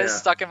yeah, that is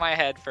stuck in my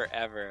head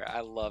forever.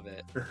 I love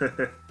it.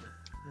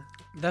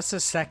 That's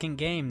the second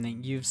game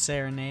that you've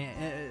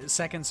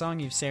second song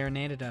you've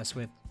serenaded us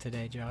with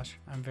today, Josh.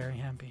 I'm very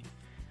happy.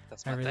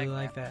 That's my I really thing,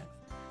 like man.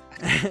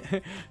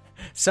 that.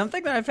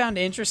 Something that I found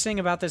interesting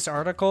about this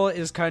article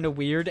is kind of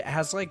weird. It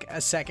has like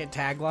a second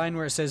tagline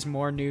where it says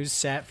more news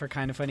set for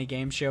Kind of Funny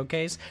Game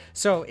Showcase.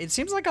 So it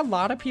seems like a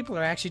lot of people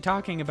are actually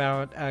talking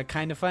about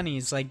Kind of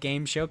Funny's like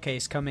game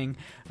showcase coming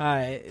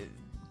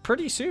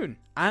pretty soon.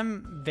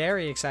 I'm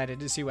very excited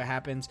to see what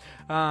happens.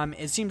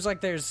 It seems like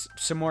there's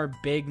some more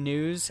big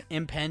news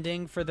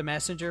impending for the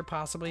Messenger,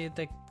 possibly at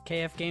the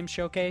KF Game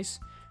Showcase.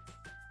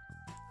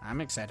 I'm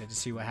excited to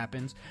see what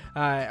happens.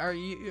 Are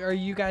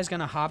you guys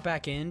gonna hop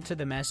back into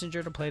the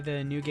Messenger to play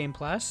the New Game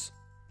Plus?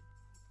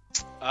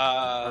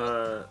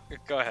 Go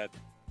ahead.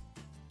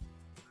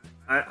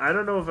 I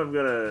don't know if I'm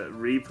gonna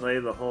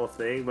replay the whole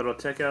thing, but I'll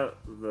check out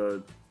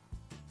the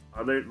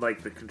other,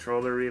 like the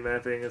controller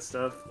remapping and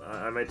stuff.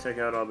 I might check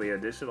out all the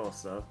additional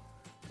stuff,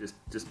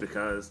 just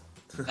because.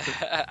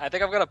 I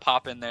think I'm gonna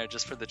pop in there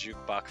just for the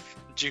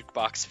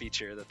jukebox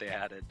feature that they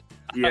added.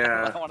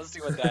 Yeah, I want to see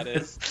what that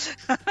is.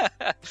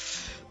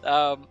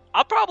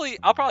 I'll probably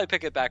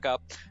pick it back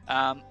up.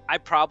 I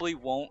probably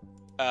won't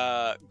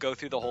go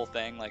through the whole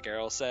thing like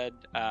Errol said,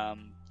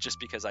 just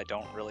because I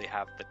don't really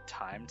have the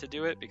time to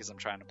do it because I'm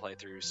trying to play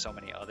through so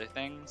many other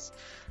things.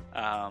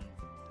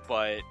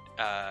 But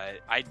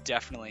I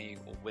definitely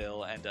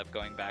will end up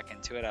going back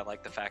into it. I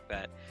like the fact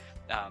that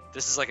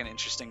this is like an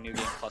interesting New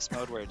Game Plus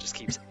mode where it just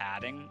keeps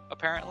adding,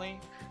 apparently,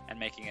 and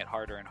making it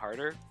harder and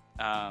harder.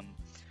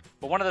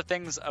 But one of the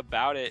things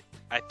about it,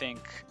 I think,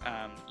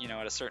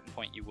 at a certain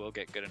point you will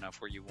get good enough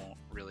where you won't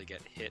really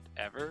get hit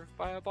ever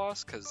by a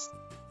boss, because,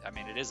 I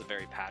mean, it is a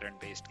very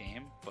pattern-based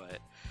game, but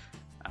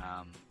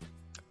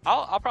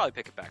I'll probably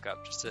pick it back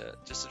up just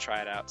to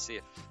try it out, see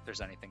if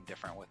there's anything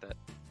different with it.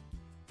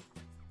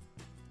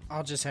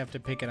 I'll just have to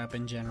pick it up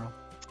in general.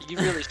 You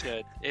really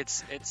should.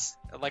 It's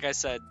like I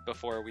said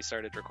before we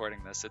started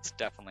recording this. It's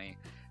definitely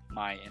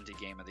my indie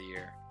game of the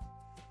year.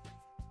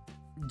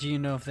 Do you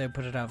know if they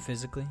put it out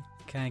physically?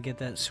 Can I get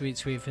that sweet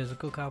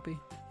physical copy?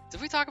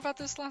 Did we talk about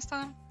this last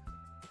time?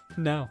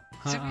 No.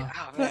 Oh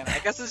man, I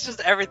guess it's just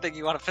everything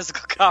you want a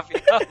physical copy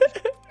of.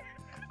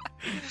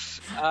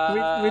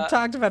 We've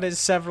talked about it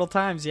several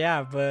times,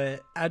 yeah,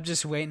 but I'm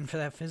just waiting for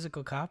that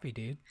physical copy,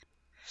 dude.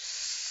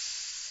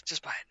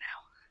 Just buy it now.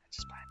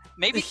 Just buy it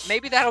now.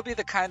 Maybe that'll be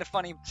the kind of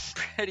funny,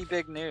 pretty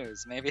big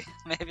news. Maybe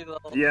they'll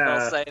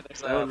say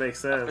there's that would make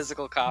sense. A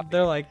physical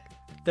copy.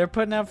 They're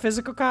putting out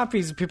physical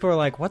copies. People are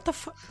like, what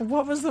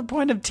what was the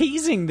point of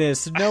teasing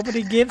this?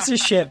 Nobody gives a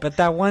shit but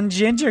that one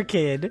ginger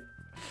kid.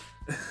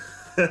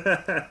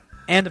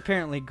 And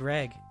apparently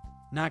Greg.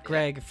 Not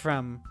Greg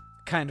from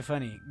Kinda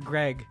Funny.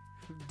 Greg,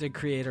 the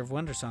creator of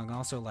Wondersong,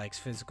 also likes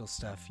physical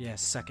stuff.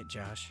 Yes, suck it,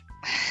 Josh.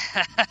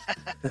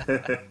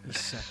 You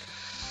suck.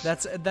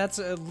 That's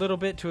a little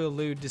bit to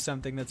allude to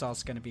something that's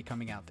also going to be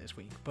coming out this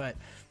week, but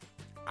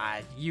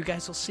you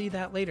guys will see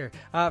that later.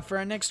 For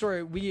our next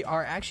story, we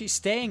are actually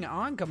staying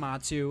on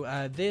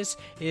Gematsu. This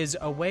is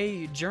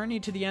Away Journey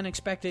to the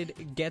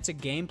Unexpected gets a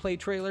gameplay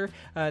trailer.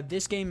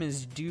 This game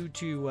is due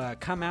to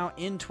come out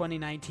in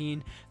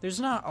 2019. There's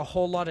not a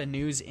whole lot of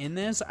news in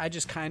this. I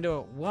just kind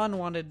of,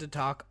 wanted to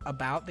talk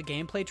about the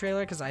gameplay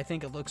trailer because I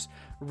think it looks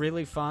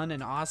really fun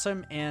and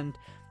awesome, and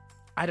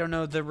I don't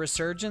know, the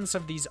resurgence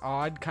of these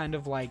odd kind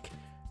of like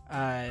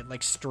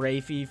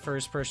strafey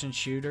first-person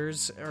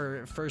shooters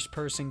or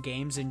first-person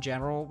games in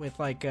general, with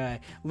like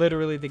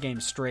literally the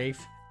game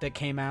Strafe that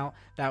came out.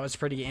 That was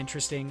pretty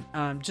interesting.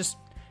 Just,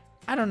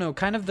 I don't know,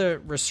 kind of the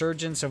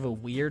resurgence of a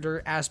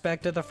weirder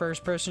aspect of the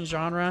first-person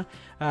genre.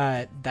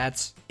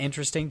 That's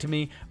interesting to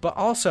me. But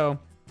also,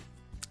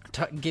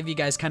 give you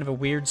guys kind of a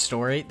weird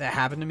story that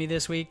happened to me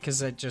this week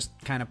because it just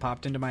kind of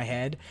popped into my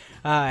head.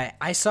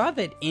 I saw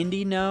that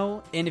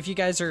IndieKnow, and if you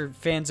guys are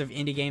fans of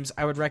indie games,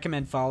 I would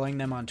recommend following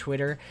them on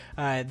Twitter.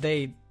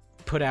 They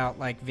put out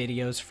like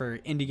videos for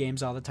indie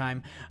games all the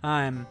time.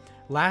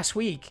 Last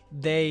week,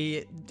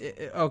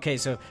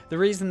 so the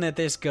reason that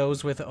this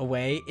goes with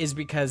Away is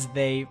because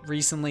they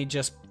recently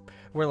just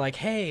were like,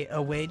 hey,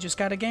 Away just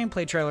got a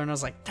gameplay trailer, and I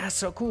was like, that's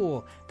so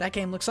cool. That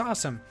game looks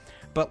awesome.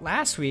 But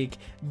last week,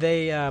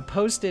 they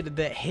posted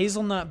that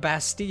Hazelnut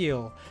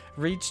Bastille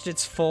reached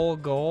its full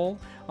goal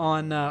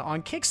on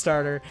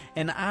Kickstarter,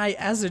 and I,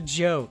 as a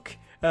joke,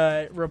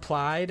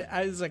 replied.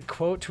 I was like,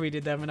 quote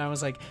tweeted them, and I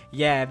was like,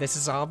 yeah, this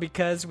is all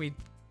because we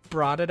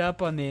brought it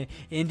up on the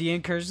Indie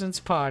Incursions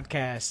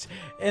podcast.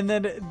 And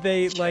then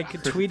they like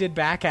tweeted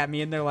back at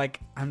me, and they're like,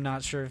 I'm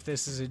not sure if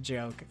this is a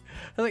joke.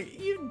 I'm like,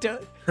 you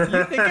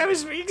think I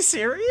was being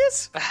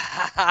serious?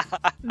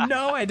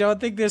 No, I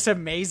don't think this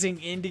amazing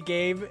indie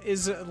game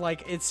is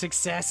like its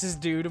success is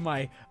due to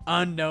my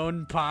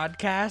unknown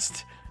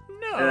podcast.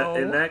 No.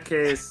 In that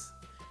case,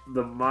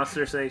 the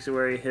Monster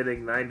Sanctuary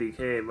hitting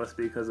 90K must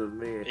be because of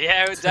me.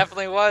 Yeah, it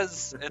definitely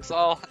was. It's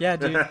all. Yeah,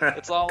 dude.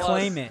 It's all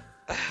claim it.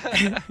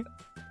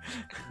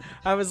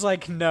 I was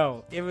like,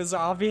 no, it was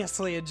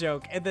obviously a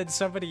joke. And then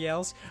somebody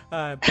else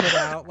put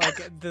out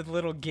like the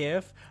little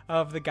gif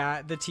of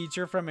the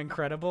teacher from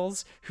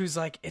Incredibles who's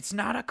like, it's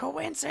not a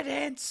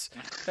coincidence.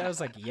 I was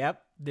like,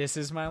 yep, this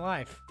is my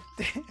life.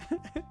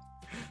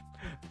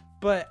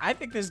 But I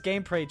think this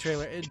gameplay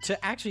trailer,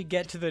 to actually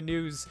get to the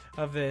news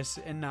of this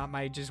and not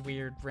my just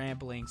weird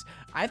ramblings,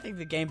 I think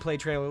the gameplay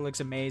trailer looks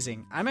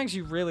amazing. I'm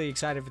actually really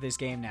excited for this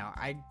game now.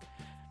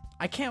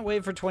 I can't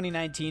wait for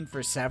 2019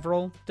 for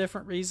several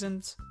different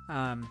reasons.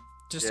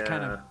 Just to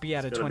kind of be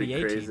out of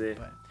 2018.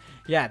 But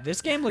yeah,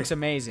 this game looks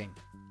amazing.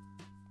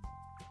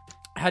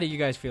 How do you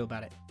guys feel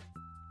about it?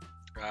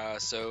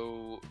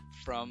 So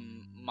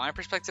from my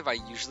perspective, I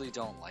usually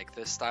don't like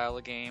this style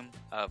of game,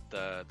 of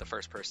the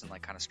first person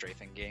like kind of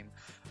strafing game,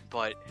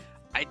 but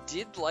I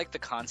did like the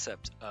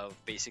concept of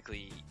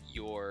basically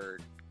your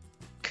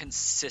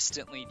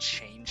consistently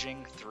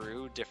changing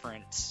through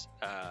different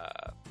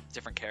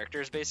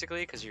characters,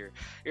 basically, because you're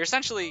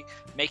essentially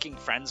making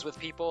friends with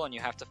people, and you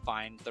have to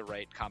find the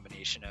right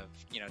combination of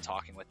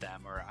talking with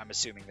them, or I'm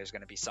assuming there's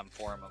going to be some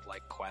form of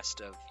like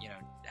quest of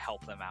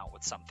help them out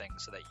with something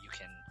so that you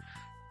can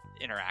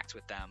interact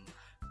with them,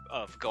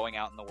 of going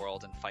out in the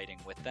world and fighting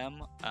with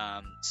them.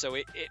 So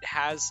it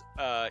has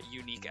a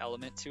unique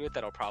element to it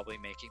that'll probably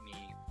make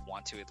me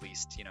want to at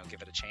least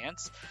give it a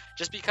chance,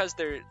 just because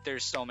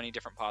there's so many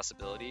different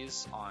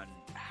possibilities on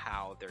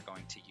how they're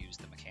going to use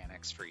the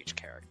mechanics for each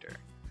character.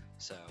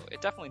 So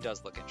it definitely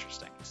does look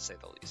interesting, to say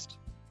the least.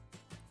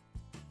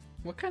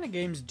 What kind of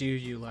games do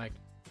you like,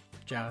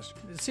 Josh?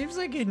 It seems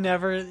like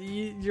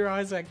you're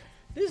always like,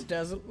 this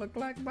doesn't look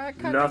like my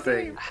kind of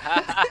game.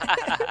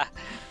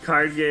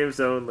 Card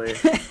games only.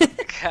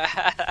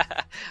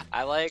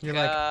 I like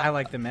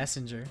The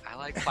Messenger. I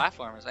like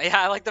platformers.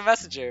 Yeah, I like The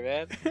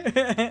Messenger,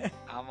 man.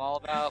 I'm all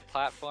about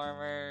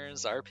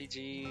platformers,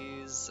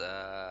 RPGs,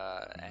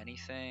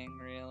 anything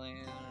really.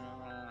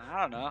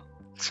 I don't know.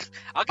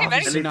 I'll give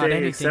anything. Not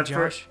anything,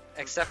 Josh.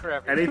 Except for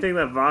everything. Anything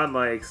that Vaughn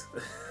likes.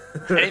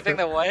 Anything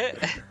that what?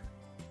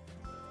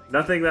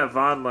 Nothing that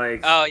Vaughn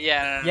likes. Oh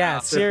yeah, no. Yeah,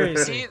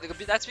 seriously.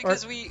 See, that's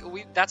because we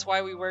that's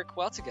why we work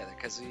well together,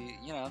 because we,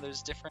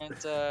 there's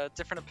different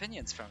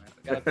opinions from it.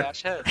 We gotta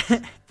bash heads.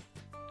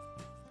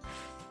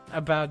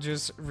 About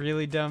just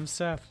really dumb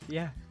stuff.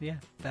 Yeah,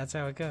 that's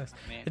how it goes.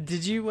 Man.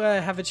 Did you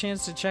have a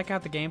chance to check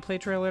out the gameplay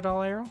trailer at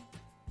all, Arrow?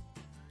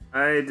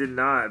 I did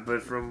not,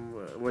 but from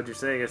what you're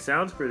saying, it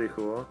sounds pretty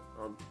cool.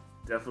 I'll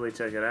definitely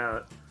check it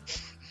out.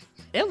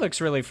 It looks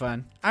really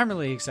fun. I'm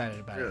really excited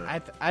about Really?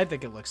 it. I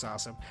think it looks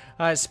awesome.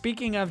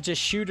 Speaking of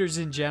just shooters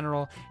in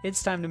general,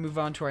 it's time to move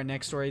on to our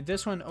next story.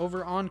 This one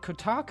over on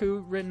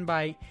Kotaku, written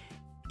by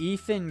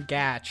Ethan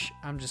Gatch.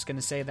 I'm just going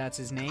to say that's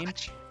his name.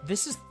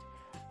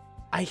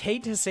 I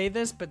hate to say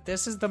this, but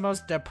this is the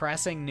most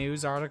depressing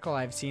news article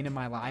I've seen in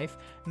my life.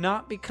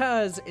 Not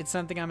because it's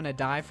something I'm going to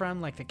die from,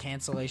 like the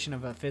cancellation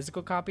of a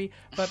physical copy,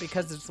 but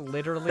because it's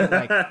literally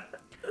like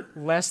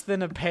less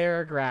than a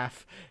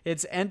paragraph.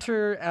 It's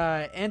Enter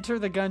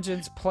the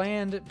Gungeon's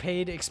planned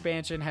paid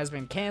expansion has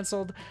been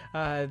canceled.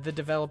 The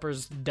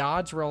developers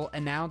Dodge Roll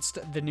announced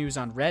the news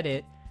on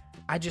Reddit.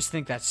 I just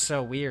think that's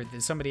so weird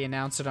that somebody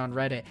announced it on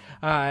Reddit.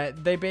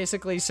 They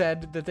basically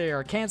said that they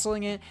are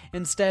canceling it.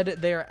 Instead,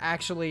 they are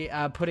actually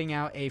putting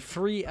out a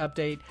free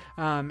update.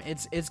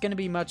 It's going to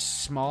be much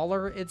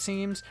smaller, it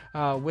seems,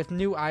 with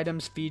new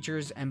items,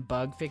 features, and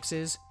bug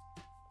fixes.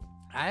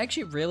 I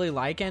actually really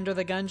like Enter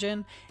the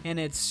Gungeon, and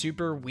it's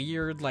super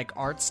weird, like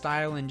art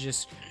style and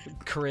just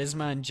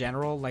charisma in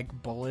general, like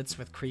bullets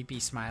with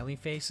creepy smiley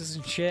faces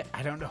and shit.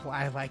 I don't know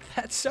why I like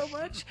that so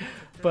much,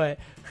 but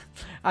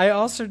I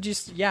also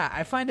just,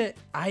 I find it,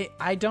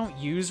 I don't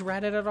use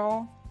Reddit at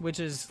all, which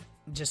is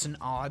just an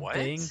odd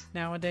thing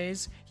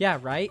nowadays. Yeah,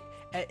 right?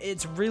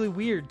 It's really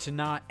weird to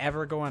not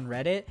ever go on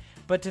Reddit,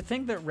 but to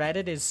think that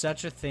Reddit is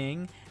such a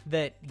thing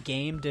that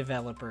game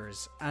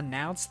developers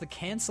announce the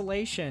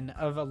cancellation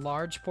of a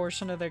large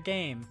portion of their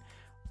game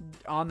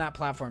on that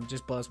platform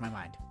just blows my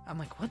mind. I'm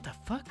like, what the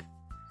fuck?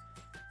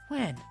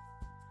 When?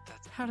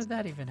 How did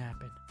that even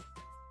happen?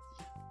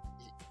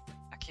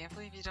 I can't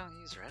believe you don't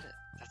use Reddit.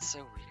 That's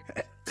so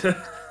weird.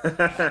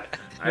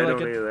 I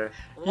don't either.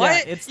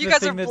 What? It's You the guys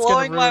thing are that's gonna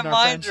blowing my ruin our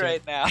mind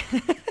friendship. right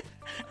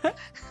now.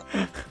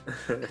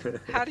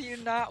 How do you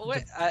not?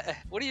 What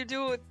do you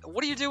do?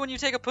 What do you do when you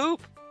take a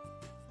poop?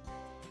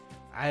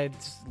 I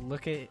just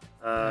look at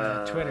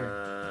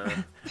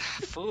Twitter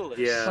Foolish.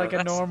 Yeah. like a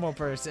That's- normal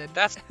person.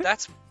 That's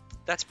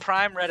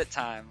prime Reddit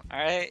time. All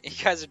right,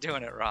 you guys are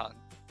doing it wrong.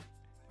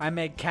 I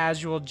make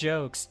casual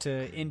jokes to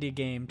indie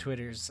game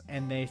Twitters,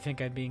 and they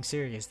think I'm being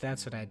serious.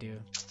 That's what I do.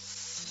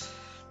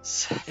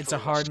 It's a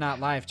hard not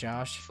life,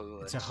 Josh.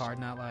 Foolish. It's a hard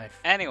not life.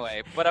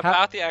 Anyway, but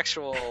about the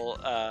actual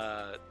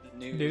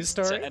News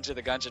story? to Enter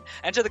the Gungeon.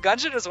 Enter the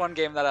Gungeon is one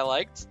game that I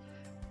liked.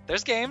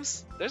 There's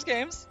games.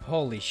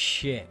 Holy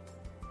shit.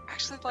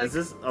 Actually, like, Is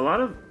this a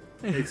lot of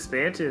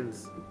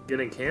expansions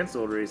getting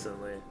canceled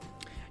recently?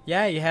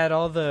 Yeah, you had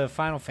all the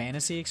Final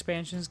Fantasy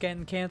expansions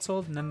getting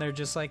canceled, and then they're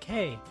just like,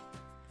 hey,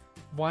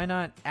 why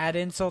not add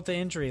insult to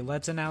injury?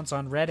 Let's announce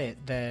on Reddit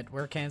that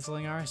we're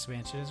canceling our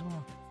expansion as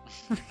well.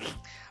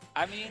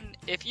 I mean,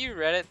 if you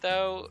read it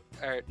though,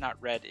 or not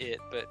read it,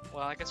 but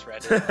well, I guess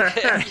read it.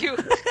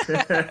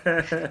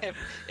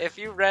 if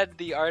you read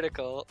the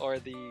article or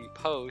the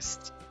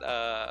post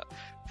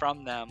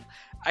from them,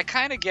 I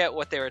kind of get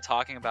what they were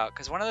talking about,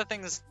 because one of the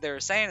things they were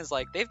saying is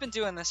like they've been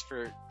doing this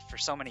for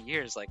so many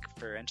years, like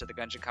for Enter the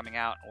Gungeon coming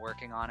out and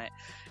working on it,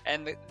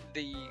 and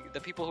the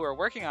people who are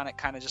working on it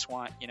kind of just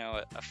want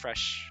a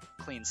fresh,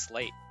 clean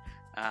slate,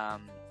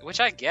 which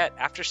I get.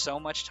 After so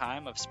much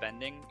time of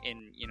spending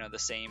in the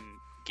same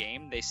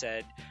game, they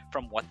said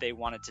from what they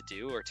wanted to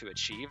do or to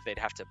achieve, they'd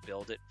have to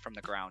build it from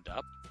the ground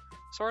up,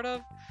 sort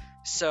of.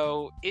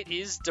 So it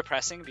is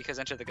depressing, because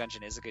Enter the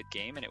Gungeon is a good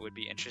game, and it would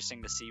be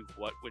interesting to see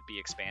what would be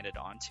expanded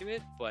onto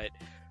it. But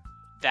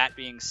that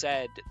being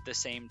said, the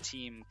same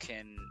team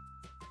can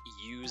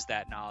use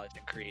that knowledge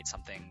and create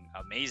something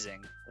amazing,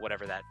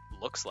 whatever that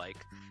looks like.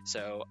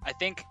 So I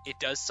think it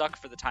does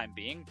suck for the time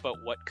being,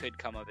 but what could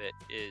come of it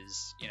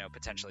is,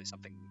 potentially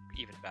something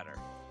even better.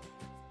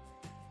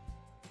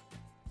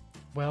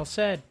 Well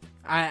said.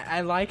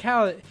 I like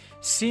how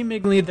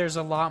seemingly there's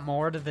a lot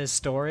more to this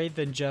story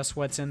than just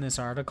what's in this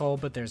article,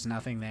 but there's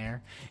nothing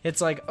there.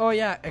 It's like, oh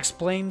yeah,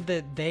 explained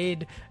that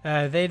they'd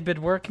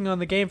been working on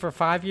the game for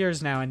 5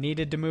 years now and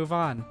needed to move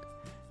on.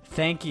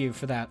 Thank you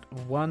for that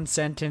one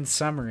sentence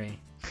summary.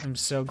 I'm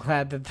so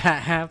glad that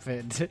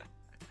happened.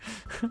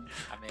 I mean,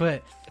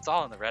 But it's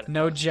all in the Reddit.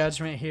 no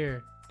judgment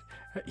here.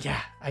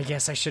 Yeah, I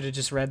guess I should have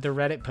just read the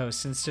Reddit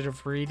post instead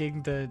of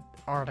reading the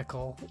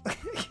article.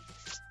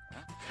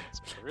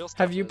 The real stuff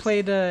Have you is-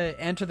 played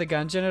Enter the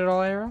Gungeon at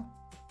all, Arrow?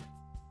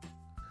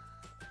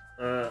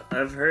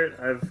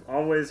 I've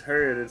always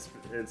heard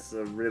it's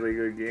a really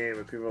good game,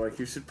 and people are like,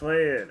 you should play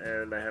it,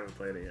 and I haven't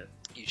played it yet.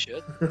 You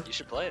should. You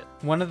should play it.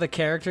 One of the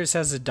characters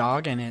has a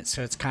dog in it,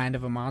 so it's kind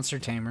of a monster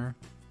tamer.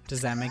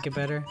 Does that make it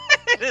better?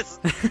 It is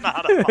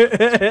not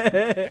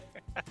a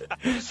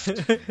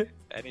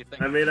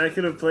anything. I mean, I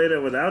could have played it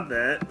without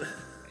that.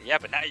 Yeah,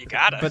 but now you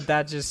gotta. But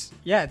that just,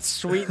 it's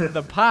sweetened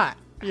the pot.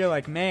 You're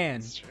like,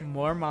 man,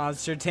 more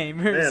Monster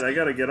Tamers. Man, I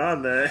gotta get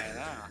on that.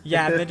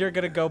 Yeah, and then you're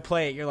gonna go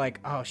play it. You're like,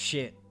 oh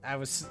shit, I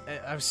was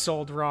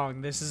sold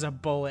wrong. This is a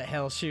bullet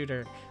hell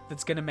shooter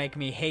that's gonna make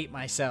me hate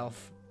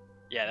myself.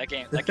 Yeah, that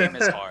game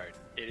is hard.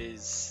 It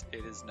is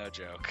no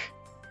joke.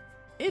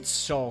 It's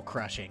soul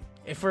crushing.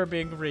 If we're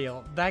being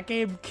real, that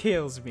game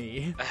kills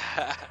me.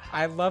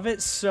 I love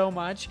it so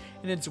much,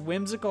 and its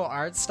whimsical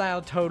art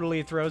style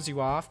totally throws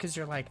you off because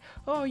you're like,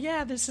 oh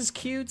yeah, this is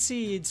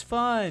cutesy, it's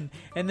fun.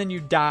 And then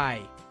you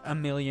die a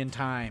million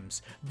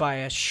times by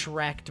a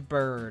Shrek'd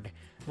bird,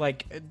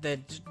 like,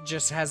 that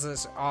just has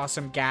this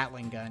awesome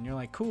Gatling gun. You're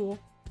like, cool.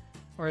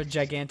 Or a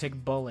gigantic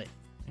bullet.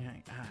 You're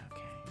like,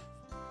 okay.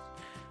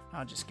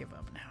 I'll just give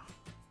up now.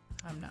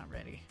 I'm not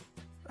ready.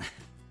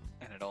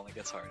 And it only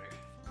gets harder.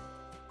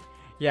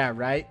 Yeah,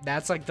 right?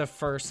 That's like the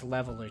first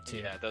level or two.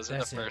 Yeah, those are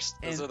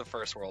the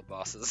first world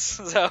bosses.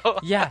 So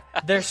yeah,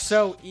 they're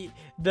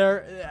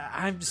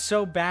I'm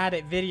so bad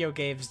at video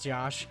games,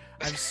 Josh.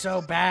 I'm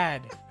so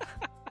bad.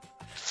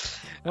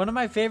 One of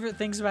my favorite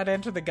things about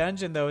Enter the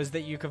Gungeon, though, is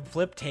that you can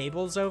flip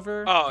tables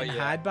over and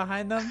hide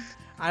behind them.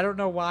 I don't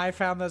know why I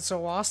found that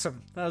so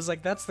awesome. I was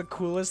like, that's the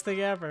coolest thing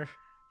ever.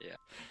 Yeah,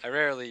 I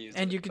rarely use it.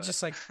 And you could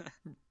just like,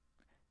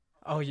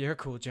 oh, you're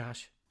cool,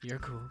 Josh. You're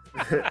cool.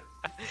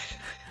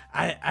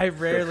 I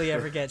rarely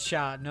ever get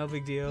shot. No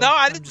big deal. No,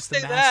 I I'm didn't just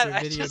say the master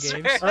that. of video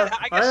games. I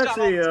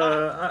actually,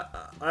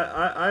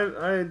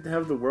 I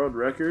have the world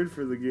record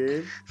for the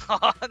game.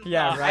 Oh, no,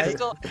 Yeah, right?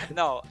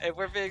 If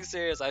we're being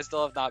serious, I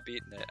still have not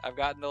beaten it. I've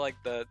gotten to like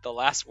the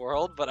last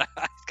world, but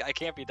I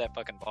can't beat that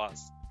fucking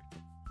boss.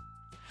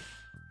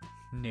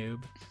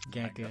 Noob.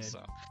 Get good.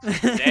 So.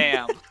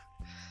 Damn.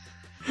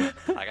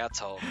 I got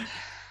told.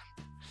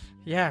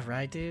 Yeah,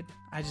 right, dude.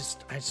 I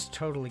just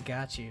totally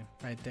got you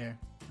right there.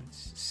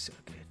 It's so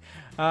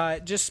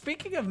good. Just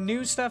speaking of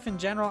new stuff in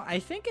general, I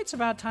think it's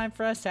about time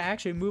for us to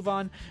actually move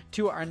on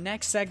to our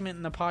next segment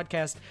in the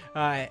podcast.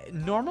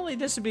 Normally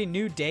this would be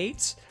new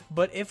dates,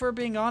 but if we're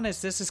being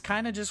honest, this is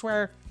kind of just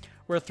where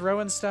we're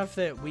throwing stuff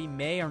that we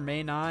may or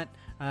may not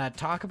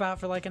talk about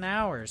for like an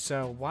hour,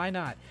 so why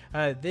not?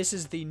 This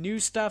is the new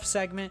stuff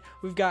segment.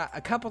 We've got a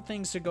couple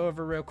things to go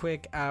over real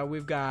quick.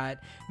 We've got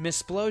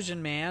Missplosion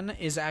Man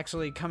is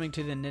actually coming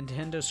to the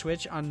Nintendo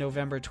Switch on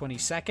November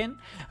 22nd.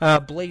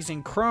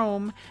 Blazing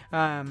Chrome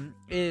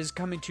is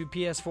coming to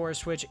PS4,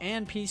 Switch,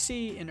 and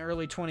PC in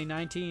early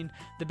 2019.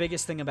 The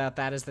biggest thing about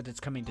that is that it's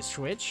coming to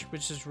Switch,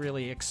 which is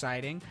really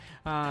exciting.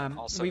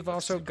 We've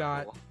also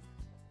got... Cool.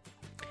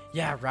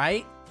 Yeah,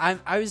 right?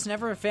 I was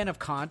never a fan of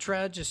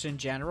Contra, just in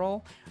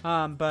general,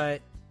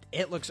 but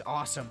it looks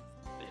awesome.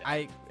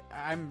 Yeah.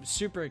 I'm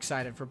super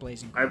excited for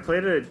Blazing Chrome. I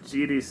played it at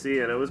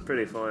GDC, and it was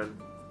pretty fun.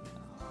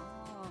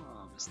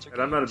 Oh, Mr.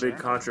 And I'm not a big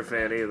Contra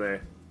fan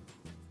either.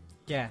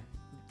 Yeah,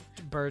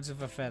 birds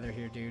of a feather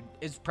here, dude.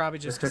 It's probably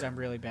just because I'm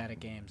really bad at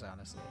games,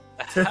 honestly.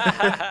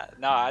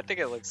 No, I think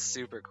it looks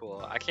super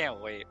cool. I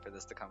can't wait for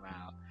this to come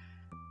out.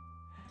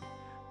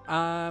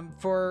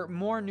 For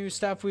more new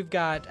stuff, we've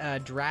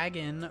got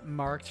Dragon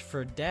Marked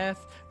for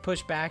Death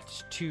pushed back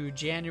to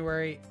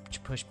January.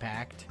 Pushed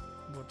back.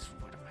 What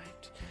am I?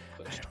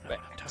 I don't know what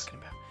I'm talking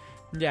about.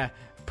 Yeah,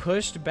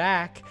 pushed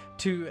back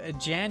to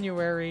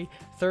January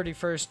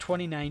 31st,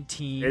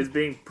 2019. It's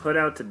being put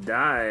out to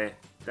die.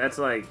 That's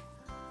like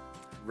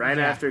right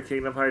after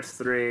Kingdom Hearts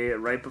 3,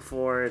 right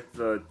before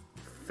the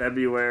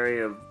February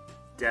of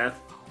death.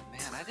 Oh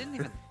man, I didn't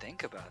even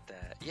think about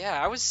that.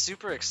 Yeah, I was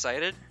super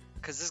excited.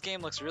 Because this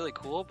game looks really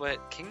cool,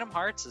 but Kingdom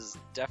Hearts is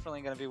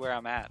definitely going to be where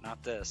I'm at,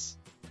 not this.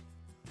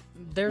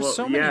 There's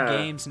so many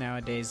games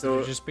nowadays that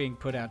are just being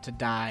put out to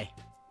die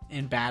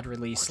in bad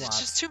release slots. It's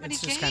just too many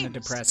games. It's just kind of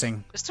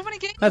depressing. There's too many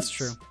games. That's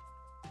true.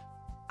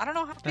 I don't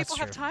know how people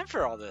have time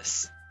for all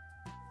this.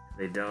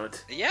 They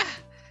don't. Yeah.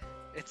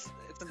 It's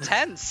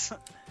intense.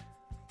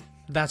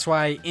 That's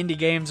why indie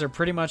games are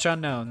pretty much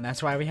unknown.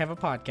 That's why we have a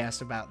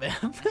podcast about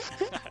them.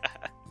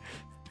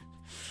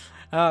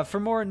 For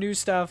more new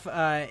stuff,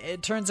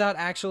 it turns out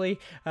actually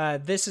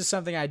this is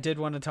something I did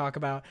want to talk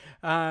about.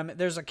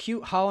 There's a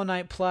cute Hollow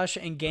Knight plush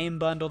and game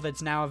bundle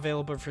that's now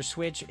available for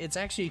Switch. It's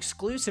actually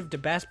exclusive to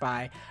Best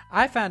Buy.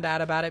 I found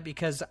out about it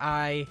because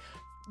I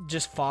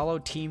just follow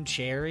Team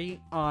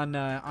Cherry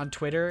on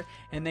Twitter,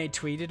 and they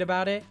tweeted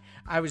about it.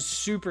 I was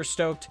super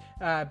stoked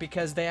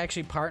because they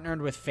actually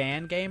partnered with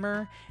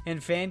Fangamer, and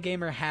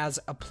Fangamer has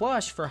a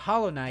plush for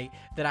Hollow Knight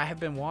that I have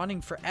been wanting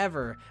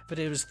forever, but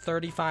it was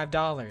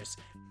 $35.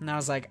 And I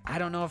was like, I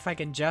don't know if I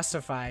can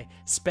justify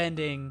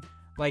spending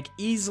like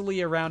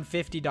easily around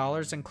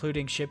 $50,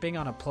 including shipping,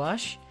 on a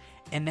plush.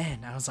 And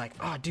then I was like,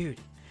 oh,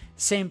 dude,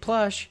 same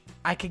plush.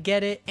 I could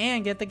get it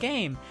and get the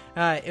game.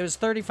 It was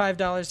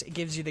 $35. It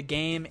gives you the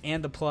game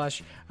and the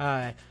plush.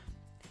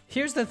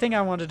 Here's the thing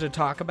I wanted to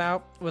talk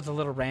about with a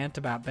little rant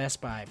about Best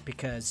Buy,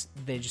 because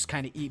they just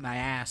kind of eat my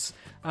ass.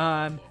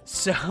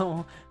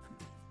 So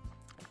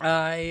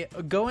I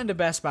go into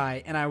Best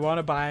Buy and I want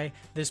to buy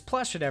this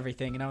plush and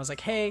everything. And I was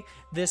like, hey,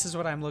 this is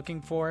what I'm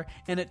looking for.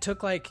 And it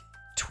took like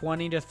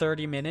 20 to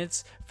 30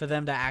 minutes for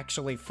them to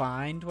actually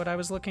find what I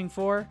was looking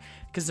for,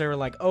 because they were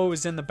like, oh, it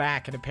was in the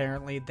back, and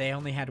apparently they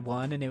only had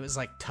one and it was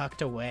like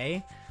tucked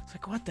away. It's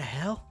like, what the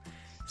hell?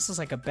 This is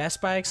like a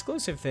Best Buy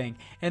exclusive thing.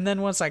 And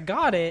then once I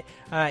got it,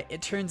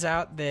 it turns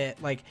out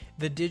that like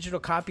the digital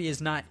copy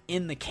is not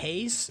in the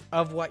case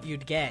of what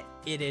you'd get.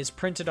 It is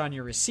printed on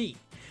your receipt.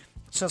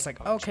 So it's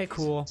like, okay, Jesus.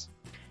 cool.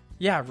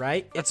 Yeah,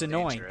 right? That's it's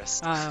annoying.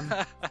 dangerous.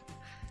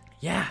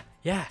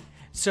 Yeah.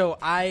 So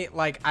I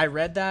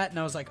read that and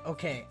I was like,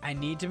 okay, I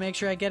need to make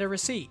sure I get a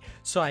receipt.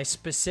 So I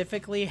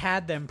specifically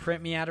had them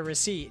print me out a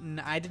receipt, and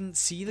I didn't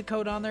see the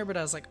code on there, but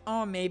I was like,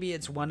 oh, maybe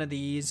it's one of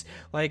these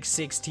like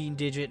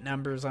 16-digit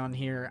numbers on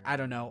here. I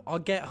don't know. I'll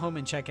get home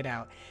and check it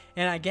out.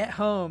 And I get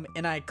home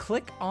and I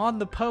click on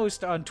the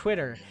post on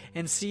Twitter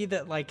and see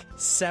that like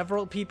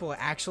several people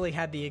actually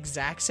had the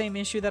exact same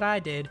issue that I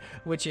did,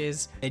 which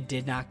is they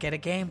did not get a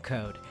game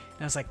code.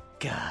 And I was like,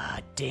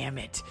 God damn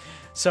it.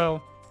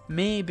 So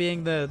me,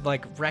 being the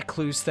like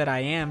recluse that I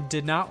am,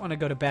 did not want to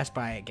go to Best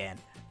Buy again.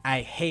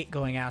 I hate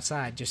going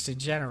outside just in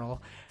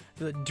general.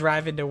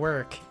 Driving to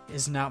work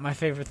is not my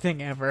favorite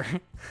thing ever.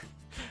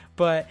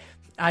 But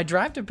I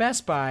drive to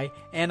Best Buy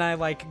and I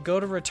like go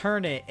to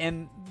return it,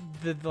 and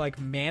the like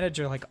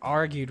manager like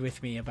argued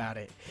with me about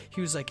it.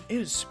 He was like, it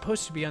was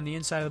supposed to be on the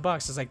inside of the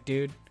box. I was like,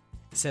 dude,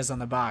 it says on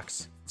the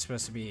box it's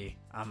supposed to be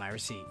on my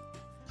receipt.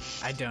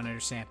 I don't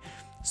understand.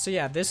 So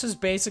yeah, this is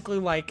basically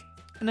like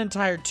an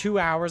entire 2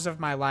 hours of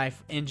my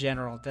life in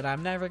general that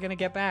I'm never gonna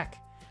get back.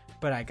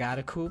 But I got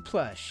a cool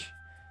plush,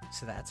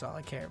 so that's all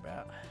I care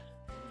about.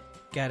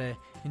 Gotta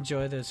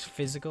enjoy those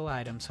physical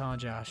items, huh,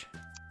 Josh?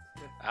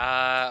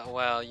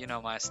 Well, you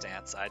know my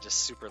stance. I just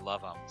super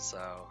love them, so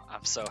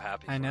I'm so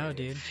happy. I know, you.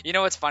 dude. You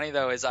know what's funny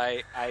though is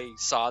I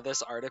saw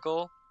this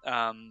article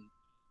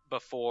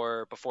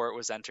before it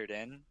was entered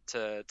in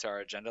to our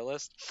agenda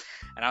list,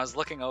 and I was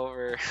looking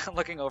over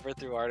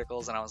through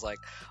articles, and I was like,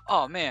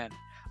 oh man,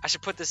 I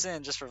should put this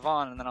in just for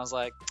Vaughn. And then I was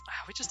like,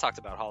 we just talked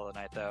about Hollow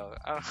Knight though.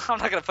 I'm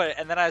not gonna put it.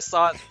 And then I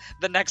saw it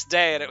the next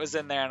day and it was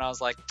in there, and I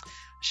was like, I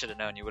should have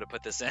known you would have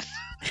put this in.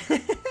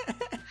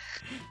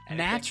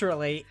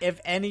 Naturally, if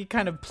any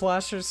kind of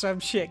plush or some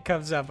shit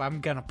comes up,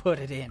 I'm gonna put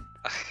it in.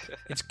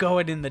 It's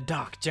going in the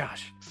dock,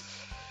 Josh.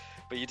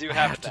 But you do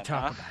have it to then,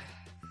 talk huh? about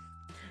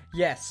it.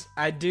 Yes,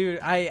 I do.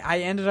 I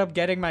ended up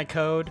getting my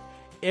code.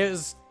 It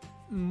was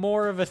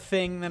more of a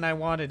thing than I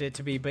wanted it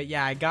to be, but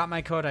yeah, I got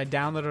my code. I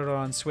downloaded it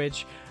on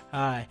Switch,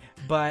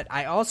 but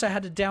I also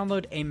had to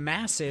download a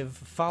massive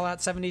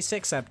Fallout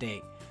 76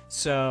 update.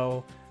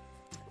 So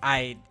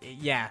my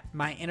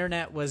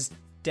internet was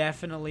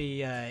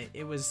definitely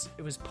it was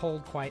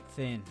pulled quite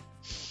thin.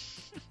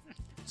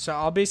 So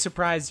I'll be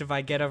surprised if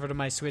I get over to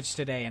my Switch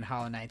today and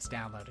Hollow Knight's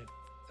downloaded.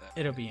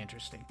 It'll be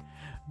interesting.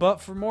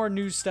 But for more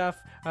new stuff,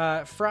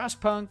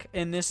 Frostpunk,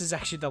 and this is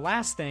actually the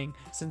last thing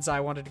since I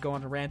wanted to go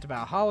on a rant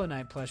about Hollow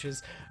Knight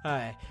plushes,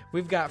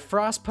 we've got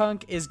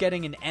Frostpunk is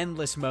getting an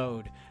endless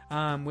mode,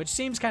 which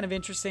seems kind of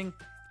interesting.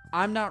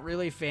 I'm not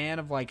really a fan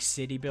of like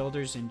city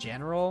builders in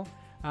general,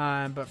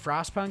 but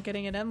Frostpunk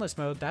getting an endless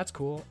mode, that's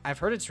cool. I've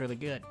heard it's really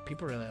good.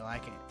 People really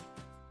like it.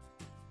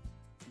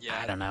 Yeah,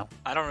 I don't know.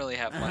 I don't really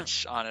have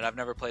much on it. I've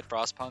never played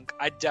Frostpunk.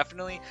 I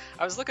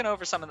was looking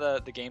over some of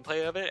the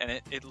gameplay of it, and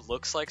it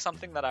looks like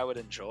something that I would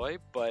enjoy,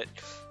 but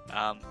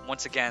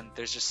once again,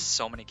 there's just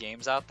so many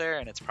games out there,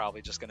 and it's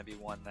probably just going to be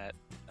one that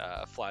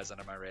flies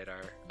under my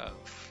radar of,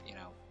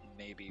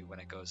 maybe when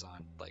it goes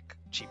on, like,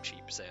 cheap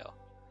sale.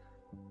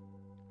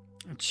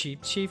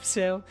 Cheap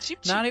sale?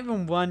 Cheap. Not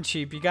even one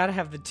cheap. You gotta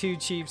have the two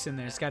cheaps in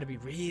there. It's gotta be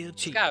real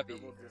cheap.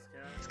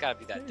 It's gotta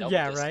be that double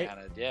right?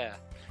 discounted, yeah.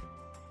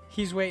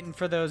 He's waiting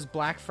for those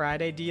Black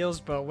Friday deals,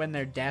 but when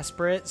they're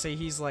desperate, so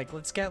he's like,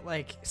 let's get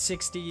like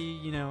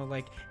 60,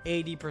 like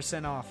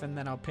 80% off, and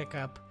then I'll pick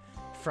up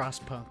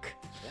Frostpunk.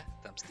 Yeah,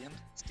 them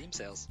Steam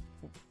sales.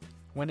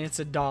 When it's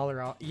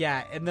 $1 off.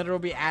 Yeah, and then it'll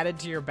be added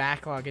to your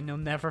backlog, and you'll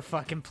never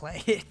fucking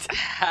play it.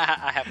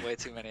 I have way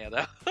too many of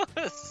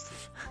those.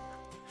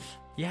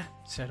 Yeah,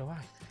 so do I.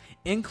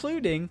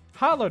 Including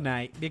Hollow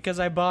Knight, because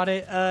I bought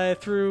it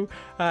through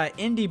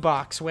Indie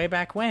Box way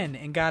back when,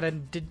 and got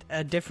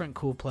a different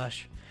cool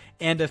plush.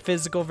 And a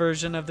physical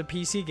version of the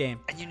PC game.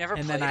 And you never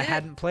played it? And then I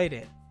hadn't played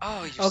it.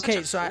 Oh, you're okay,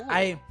 such a so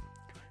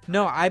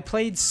fool. I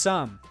played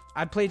some.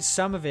 I played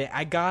some of it.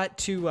 I got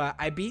to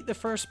I beat the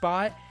first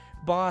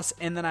boss,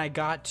 and then I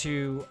got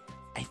to,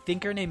 I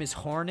think her name is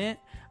Hornet,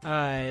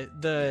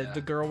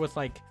 the girl with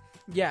like,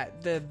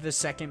 the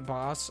second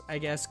boss, I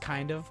guess,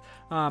 kind of.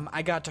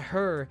 I got to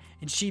her,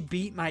 and she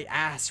beat my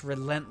ass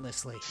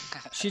relentlessly.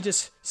 She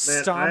just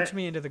stomped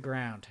me into the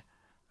ground.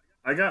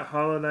 I got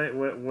Hollow Knight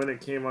when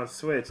it came on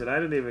Switch, and I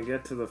didn't even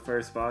get to the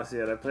first boss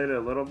yet. I played it a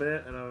little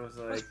bit, and I was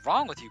like... What's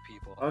wrong with you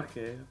people?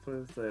 Okay, I'll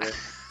play this later.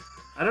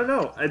 I don't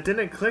know. It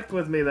didn't click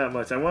with me that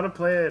much. I want to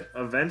play it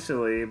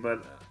eventually,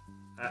 but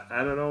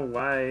I don't know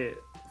why,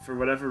 for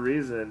whatever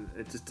reason,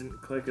 it just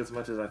didn't click as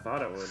much as I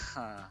thought it would.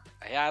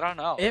 Yeah, I don't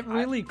know. It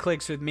really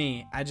clicks with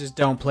me. I just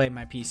don't play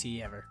my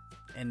PC ever.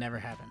 It never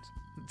happens.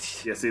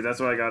 Yeah, see, that's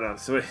why I got it on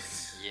Switch.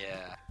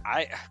 Yeah,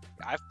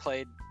 I've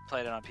played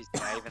played it on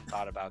PC. I even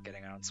thought about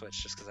getting it on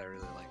Switch just because I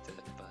really liked it.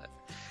 But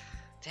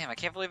damn, I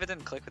can't believe it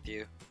didn't click with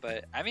you.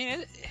 But I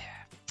mean,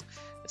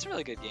 it's a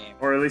really good game.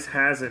 Or at least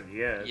hasn't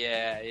yet.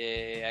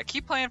 Yeah.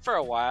 Keep playing for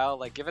a while.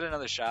 Like, give it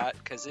another shot,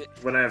 because it.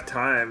 When I have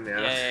time, yeah.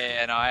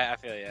 Yeah. No, I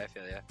feel you.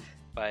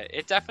 But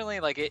it definitely,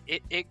 like,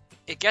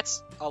 it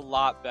gets a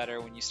lot better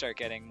when you start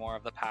getting more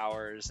of the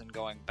powers and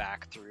going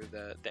back through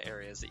the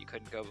areas that you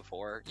couldn't go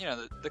before. You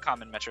know, the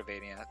common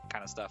Metroidvania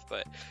kind of stuff.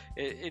 But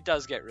it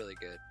does get really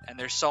good. And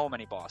there's so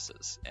many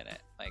bosses in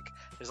it. Like,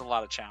 there's a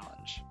lot of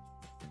challenge.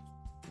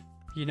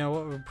 You know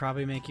what would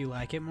probably make you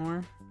like it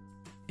more?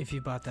 If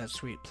you bought that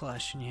sweet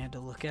plush and you had to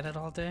look at it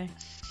all day,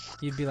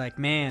 you'd be like,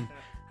 man,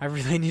 I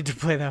really need to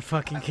play that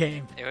fucking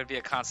game. It would be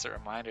a constant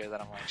reminder that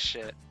I'm like,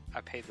 shit,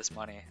 I paid this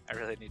money. I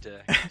really need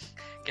to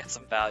get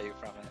some value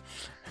from it.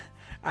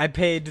 I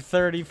paid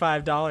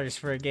 $35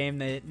 for a game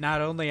that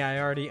not only I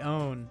already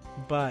own,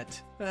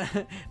 but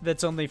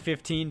that's only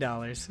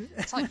 $15.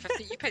 It's like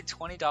 $50. You paid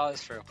 $20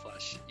 for a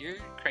plush. You're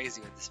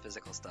crazy with this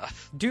physical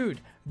stuff.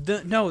 Dude,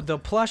 the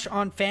plush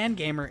on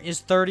Fangamer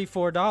is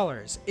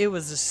 $34. It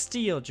was a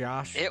steal,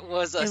 Josh. It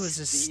was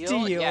a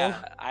steal.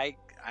 Yeah,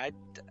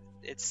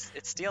 it's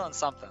stealing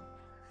something.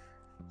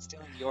 It's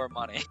stealing your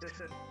money.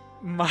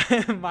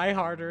 My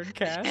hard-earned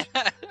cash.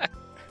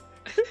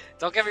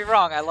 Don't get me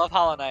wrong, I love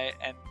Hollow Knight,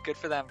 and good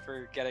for them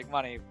for getting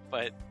money,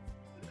 but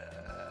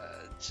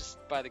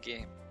just buy the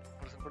game.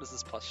 What is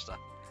this plush stuff?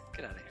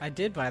 Get out of here. I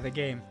did buy the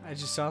game. I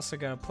just also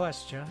got a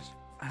plush, Josh.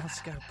 I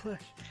also got a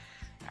plush.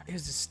 It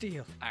was a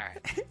steal.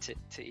 Alright,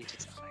 to each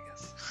its own, I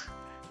guess.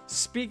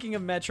 Speaking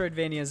of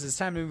Metroidvanias, it's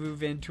time to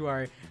move into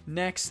our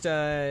next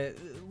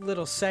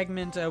little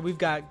segment. We've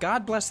got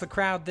God Bless the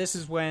Crowd. This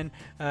is when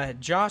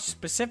Josh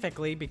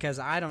specifically, because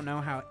I don't know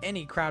how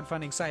any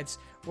crowdfunding sites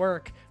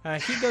work,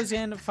 he goes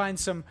in,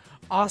 finds some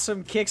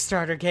awesome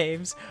Kickstarter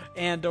games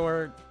and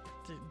or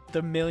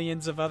the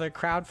millions of other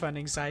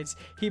crowdfunding sites.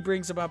 He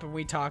brings them up and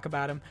we talk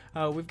about them.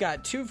 We've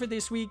got 2 for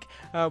this week.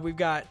 We've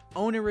got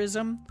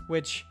Ownerism,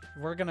 which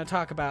we're going to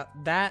talk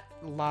about that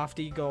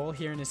lofty goal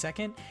here in a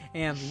second,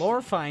 and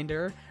Lore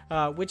Finder,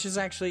 which is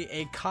actually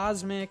a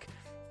cosmic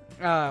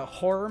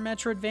horror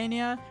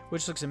Metroidvania,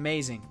 which looks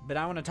amazing. But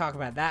I want to talk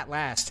about that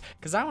last,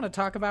 because I want to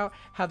talk about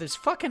how this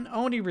fucking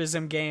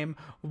Onirism game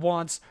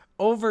wants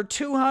over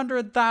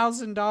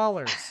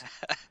 $200,000.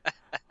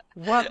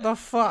 What the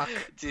fuck?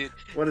 Dude.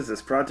 What is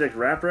this, Project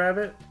Rap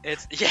Rabbit?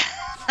 It's, yeah.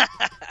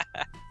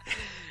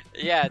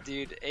 Yeah,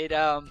 dude.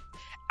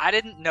 I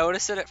didn't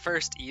notice it at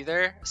first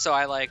either. So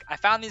I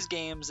found these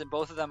games, and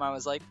both of them I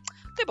was like,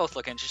 they both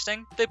look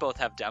interesting. They both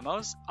have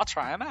demos. I'll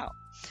try them out.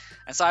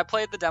 And so I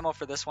played the demo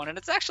for this one, and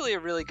it's actually a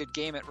really good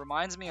game. It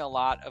reminds me a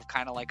lot of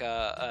kind of like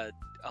a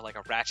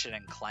Ratchet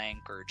and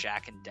Clank or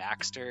Jak and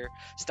Daxter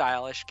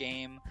stylish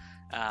game.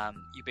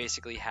 You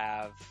basically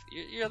have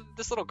you're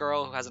this little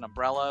girl who has an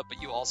umbrella,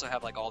 but you also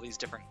have like all these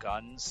different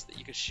guns that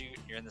you could shoot.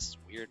 You're in this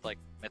weird like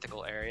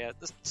mythical area.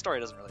 This story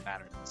doesn't really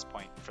matter at this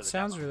point for the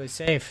Sounds demo. Really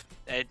safe.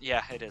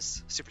 Yeah, it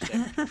is super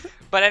safe.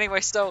 But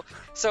anyway, so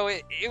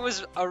it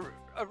was a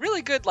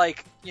really good,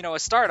 like, you know, a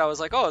start. I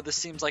was like, oh, this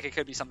seems like it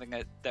could be something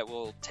that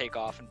will take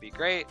off and be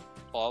great,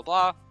 blah,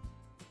 blah, blah.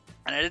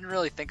 And I didn't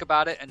really think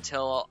about it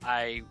until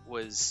I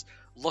was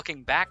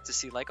looking back to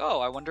see, like, oh,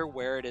 I wonder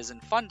where it is in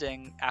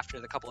funding after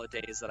the couple of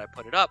days that I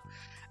put it up.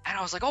 And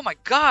I was like, oh my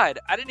God,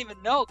 I didn't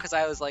even know, because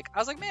I was like,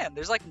 man,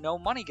 there's like no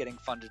money getting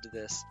funded to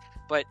this.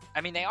 But I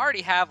mean, they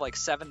already have like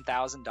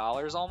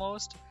 $7,000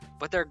 almost,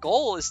 but their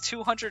goal is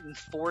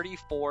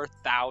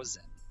 $244,000.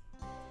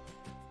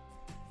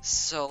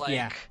 So like,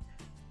 yeah.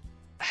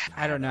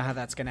 I don't know how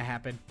that's gonna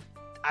happen.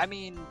 I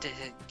mean,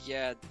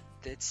 yeah,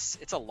 it's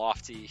a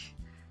lofty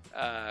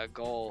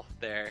goal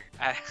there.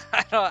 I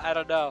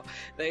don't know.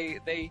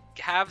 They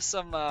have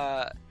some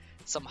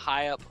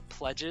high up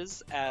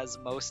pledges, as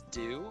most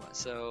do.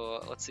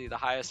 So let's see, the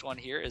highest one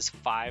here is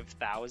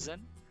 $5,000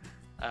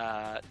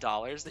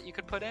 that you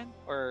could put in,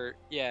 or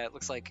yeah, it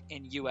looks like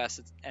in US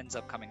it ends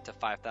up coming to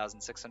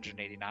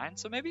 $5,689.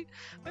 So maybe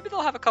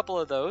they'll have a couple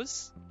of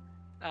those.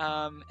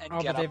 And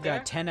but get they've up there.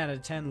 got 10 out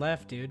of 10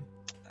 left, dude.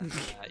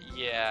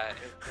 Yeah,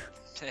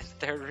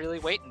 they're really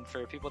waiting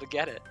for people to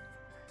get it.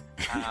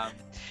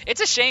 It's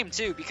a shame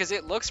too, because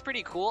it looks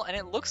pretty cool, and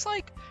it looks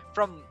like,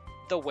 from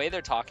the way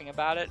they're talking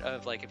about it,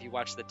 of like, if you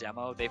watch the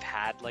demo, they've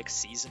had like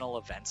seasonal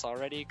events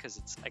already, because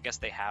I guess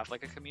they have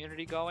like a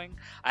community going.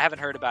 I haven't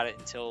heard about it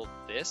until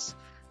this,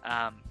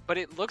 but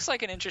it looks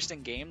like an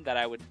interesting game that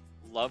I would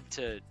love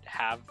to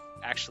have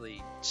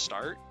actually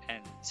start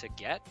and to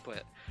get,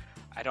 but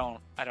I don't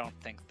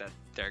think that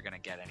they're gonna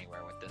get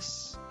anywhere with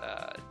this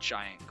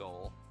giant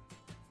goal.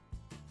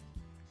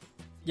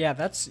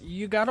 Yeah,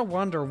 you gotta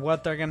wonder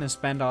what they're gonna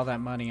spend all that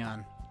money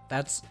on.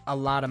 That's a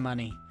lot of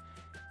money.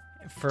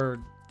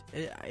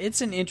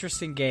 It's an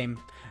interesting game.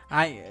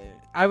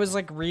 I was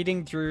like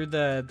reading through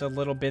the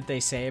little bit they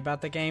say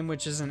about the game,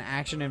 which is an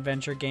action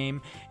adventure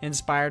game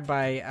inspired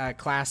by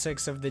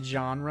classics of the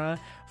genre.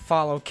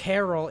 Follow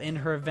Carol in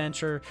her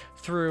adventure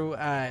through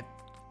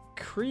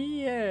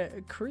Kriria,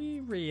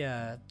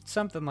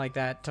 something like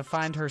that, to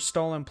find her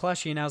stolen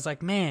plushie, and I was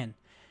like, man,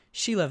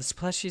 she loves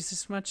plushies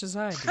as much as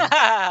I do.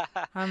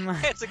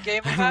 It's a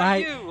game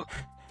about you.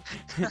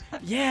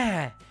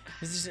 Yeah,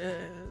 it's,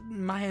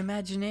 my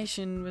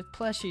imagination with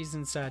plushies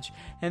and such.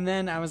 And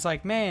then I was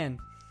like, man,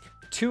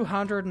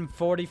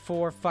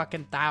 $244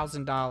 fucking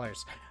 $1,000.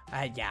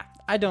 Yeah,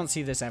 I don't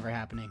see this ever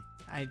happening.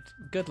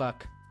 Good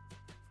luck.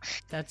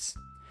 That's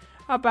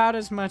about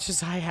as much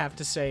as I have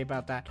to say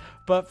about that.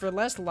 But for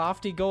less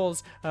lofty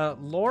goals,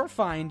 Lore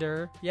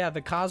Finder, yeah,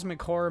 the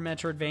Cosmic Horror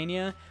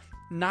Metroidvania,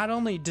 not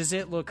only does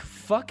it look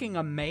fucking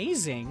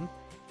amazing,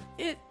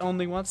 it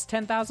only wants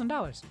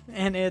 $10,000.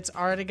 And it's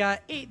already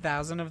got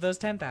 8,000 of those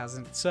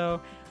 10,000.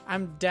 So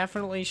I'm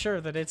definitely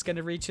sure that it's going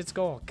to reach its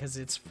goal because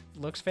it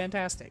looks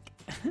fantastic.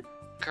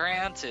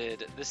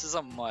 Granted, this is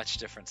a much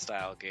different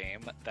style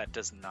game that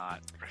does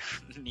not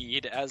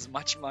need as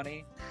much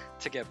money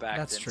to get back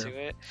into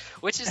it.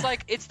 Which is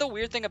like, it's the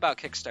weird thing about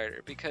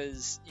Kickstarter,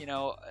 because, you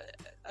know,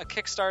 a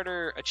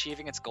Kickstarter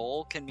achieving its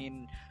goal can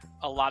mean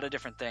a lot of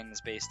different things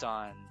based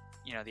on,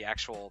 you know, the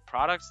actual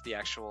product, the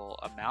actual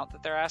amount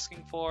that they're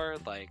asking for.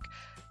 Like,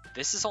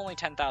 this is only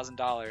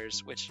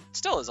 $10,000, which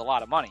still is a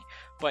lot of money.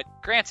 But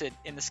granted,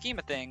 in the scheme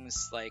of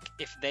things, like,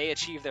 if they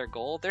achieve their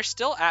goal, they're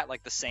still at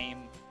like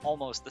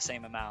almost the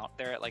same amount.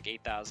 They're at like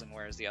 8,000,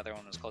 whereas the other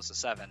one was close to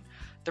 7.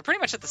 They're pretty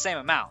much at the same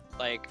amount.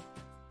 Like,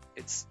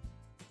 it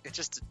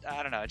just,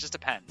 I don't know, it just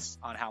depends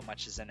on how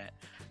much is in it.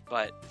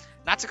 But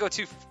not to go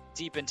too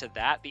deep into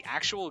that, the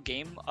actual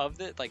game of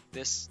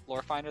this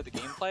Lore Finder, the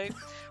gameplay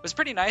was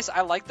pretty nice.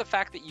 I like the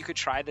fact that you could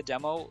try the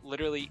demo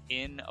literally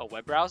in a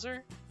web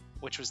browser,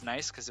 which was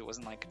nice because it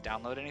wasn't like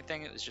download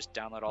anything. It was just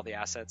download all the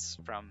assets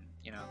from,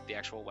 you know, the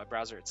actual web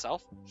browser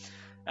itself.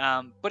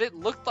 But it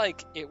looked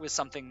like it was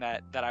something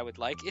that I would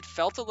like. It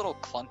felt a little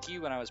clunky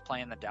when I was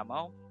playing the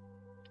demo.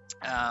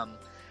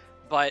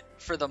 But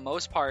for the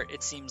most part,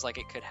 it seems like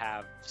it could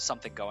have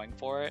something going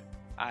for it.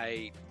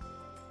 I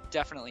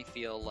definitely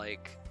feel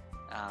like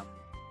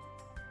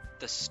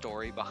the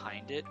story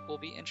behind it will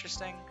be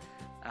interesting.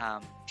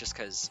 Just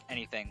because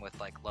anything with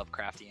like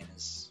Lovecraftian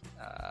is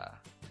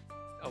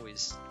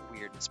always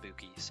weird and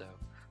spooky, so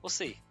we'll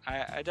see.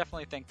 I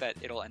definitely think that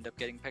it'll end up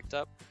getting picked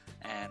up,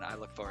 and I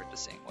look forward to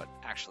seeing what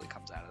actually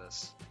comes out of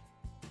this.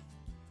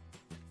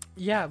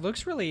 Yeah, it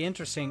looks really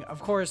interesting. Of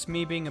course,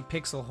 me being a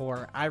pixel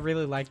whore, I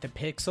really like the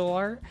pixel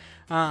art,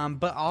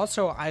 but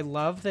also I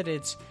love that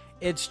it's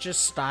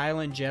just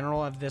style in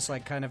general of this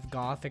like kind of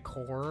gothic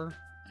horror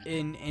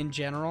in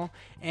general,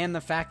 and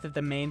the fact that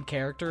the main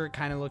character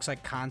kind of looks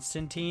like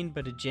Constantine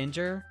but a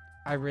ginger.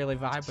 I really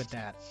vibe with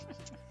that.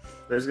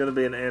 There's gonna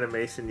be an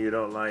animation you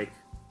don't like.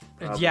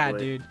 Probably. Yeah,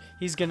 dude.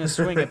 He's gonna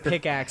swing a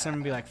pickaxe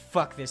and be like,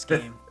 "Fuck this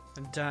game.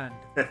 I'm done."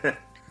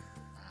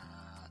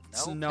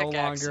 It's no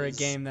longer a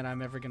game that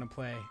I'm ever gonna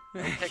play.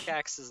 No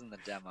pickaxes in the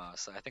demo,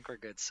 so I think we're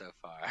good so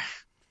far.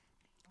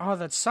 Oh,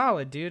 that's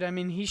solid, dude. I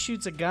mean, he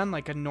shoots a gun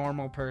like a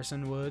normal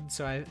person would,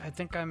 so I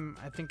think I'm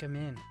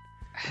in.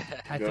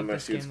 I think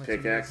this game looks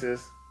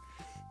pickaxes.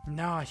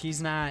 No,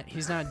 he's not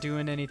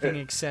doing anything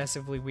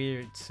excessively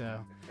weird.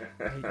 So,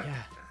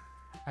 yeah.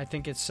 I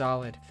think it's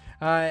solid.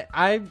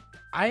 I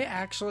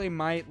actually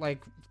might like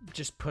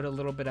just put a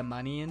little bit of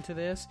money into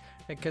this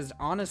because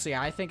honestly,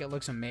 I think it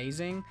looks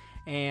amazing,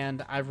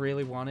 and I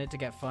really want it to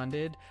get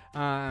funded.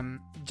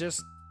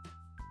 Just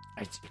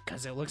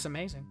because it looks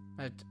amazing.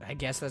 I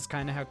guess that's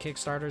kind of how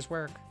Kickstarters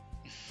work.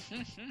 I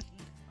mean,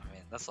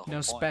 that's the whole no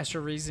point.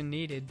 special reason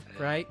needed,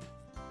 right?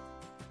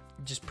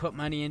 Just put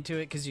money into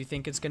it because you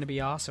think it's going to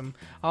be awesome.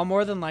 I'll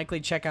more than likely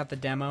check out the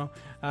demo,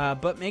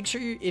 but make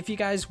sure if you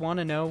guys want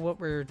to know what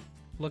we're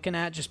looking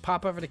at, just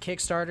pop over to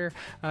Kickstarter.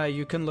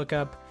 You can look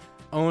up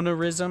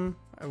Onirism,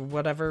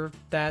 whatever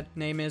that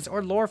name is,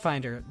 or Lore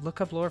Finder.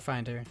 Look up Lore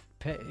Finder.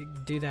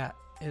 Do that.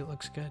 It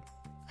looks good.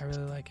 I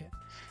really like it.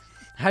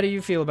 How do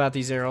you feel about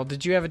these, Errol?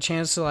 Did you have a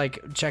chance to like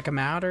check them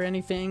out or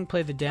anything?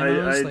 Play the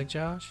demos like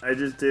Josh? I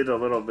just did a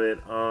little bit.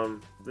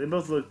 They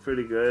both look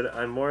pretty good.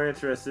 I'm more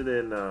interested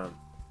in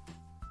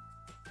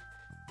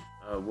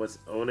what's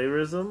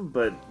Onirism,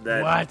 but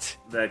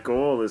that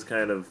goal is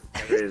kind of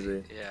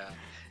crazy.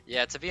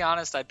 Yeah, to be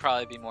honest, I'd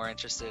probably be more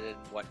interested in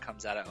what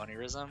comes out of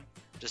Onirism,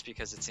 just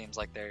because it seems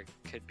like there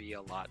could be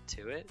a lot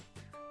to it.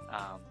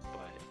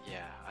 But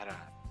yeah, I don't know.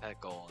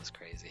 That goal is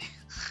crazy.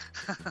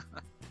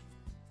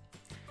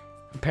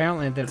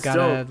 Apparently, they've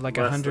got like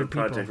 100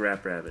 people. Project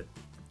Rap Rabbit.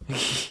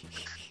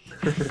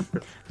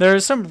 There are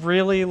some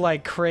really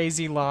like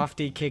crazy,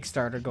 lofty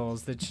Kickstarter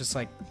goals that's just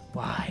like,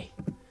 why?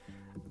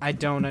 I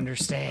don't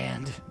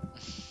understand.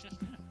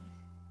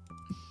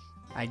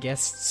 I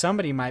guess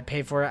somebody might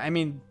pay for it. I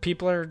mean,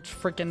 people are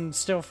freaking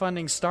still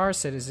funding Star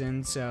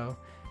Citizen, so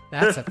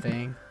that's a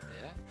thing.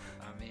 Yeah,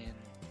 I mean,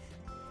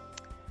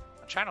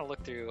 I'm trying to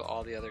look through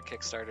all the other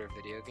Kickstarter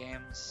video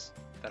games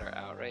that are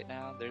out right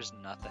now. There's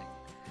nothing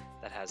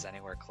that has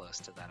anywhere close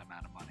to that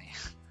amount of money.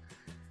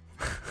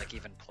 Like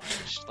even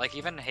Pledged. Like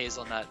even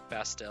Hazelnut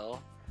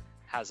Bastille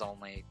has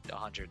only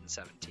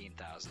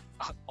 117,000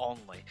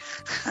 only,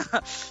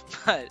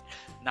 but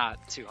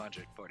not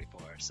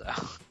 244. So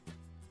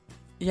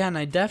yeah, and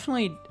I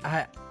definitely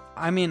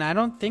I mean I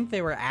don't think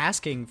they were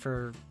asking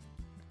for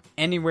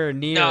anywhere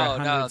near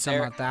 100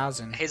 some odd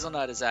thousand.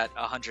 Hazelnut is at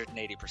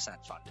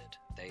 180% funded.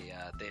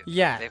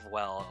 They've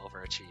well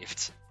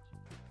overachieved.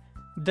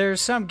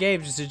 There's some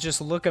games that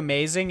just look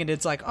amazing, and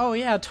it's like, oh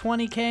yeah,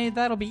 20K,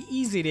 that'll be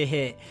easy to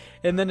hit.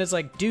 And then it's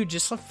like, dude,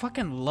 just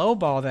fucking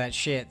lowball that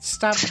shit.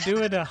 Stop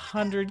doing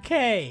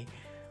 100K.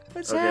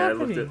 What's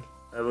happening?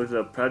 I looked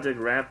up. Project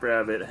Rap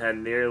Rabbit had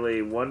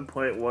nearly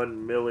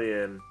 1.1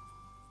 million.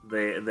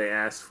 They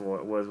asked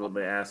for was what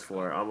they asked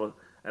for almost,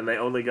 and they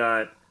only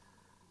got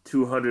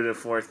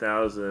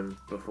 204,000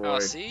 before. Oh,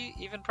 see,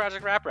 even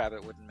Project Rap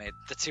Rabbit wouldn't make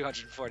the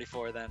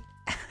 244 then.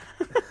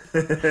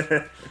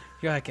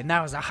 You're like, and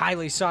that was a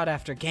highly sought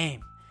after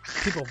game.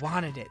 People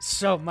wanted it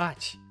so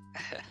much.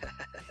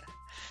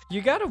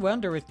 You gotta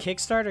wonder with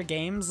Kickstarter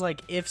games,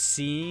 like if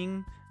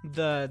seeing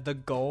the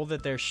goal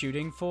that they're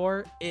shooting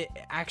for, it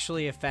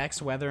actually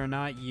affects whether or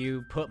not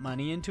you put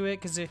money into it.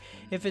 Because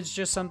if it's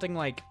just something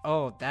like,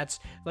 oh, that's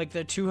like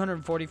the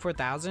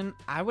 244,000,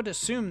 I would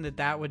assume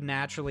that would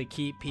naturally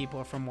keep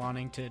people from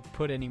wanting to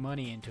put any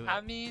money into it.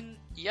 I mean,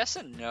 yes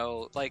and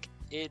no. Like,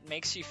 it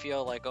makes you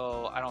feel like,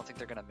 oh, I don't think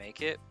they're gonna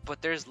make it,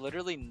 but there's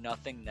literally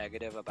nothing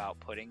negative about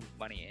putting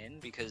money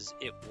in because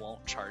it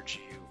won't charge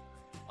you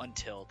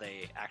until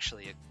they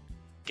actually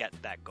get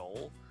that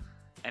goal.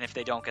 And if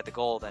they don't get the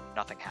goal, then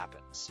nothing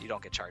happens. You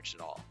don't get charged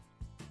at all.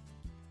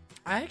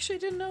 I actually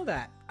didn't know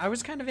that. I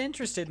was kind of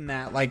interested in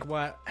that, like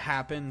what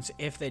happens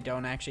if they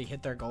don't actually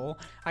hit their goal.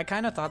 I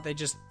kind of thought they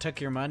just took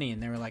your money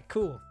and they were like,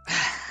 cool.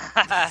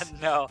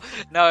 No,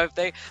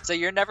 so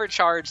you're never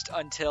charged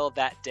until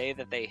that day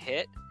that they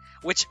hit,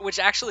 which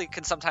actually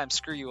can sometimes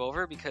screw you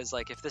over because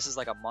like if this is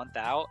like a month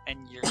out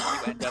and you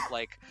end up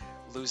like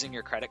losing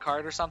your credit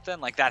card or something,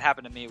 like that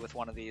happened to me with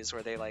one of these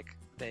where they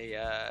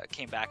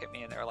came back at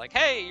me and they were like,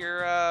 hey,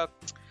 your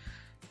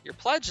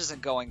pledge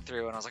isn't going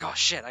through, and I was like, oh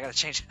shit, I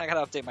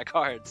gotta update my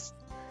cards.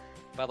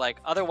 But like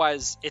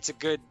otherwise it's a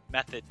good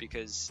method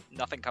because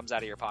nothing comes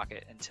out of your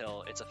pocket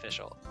until it's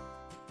official.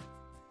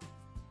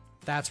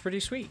 That's pretty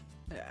sweet.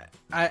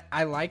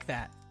 I like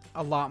that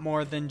a lot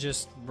more than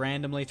just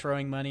randomly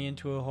throwing money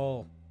into a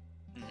hole.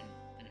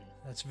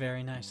 That's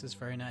very nice. That's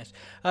very nice.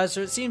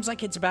 So it seems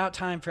like it's about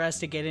time for us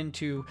to get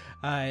into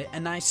a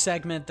nice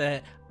segment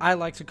that I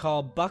like to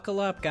call Buckle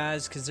Up,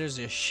 guys, because there's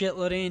a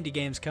shitload of indie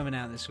games coming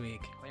out this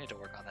week. We need to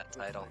work on that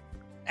title.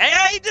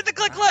 Hey, you did the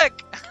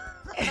click!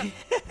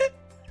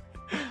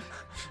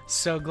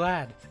 So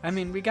glad. I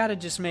mean, we got to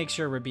just make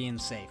sure we're being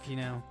safe, you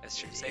know? That's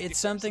true. Safety it's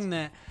something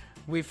that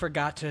we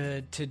forgot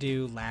to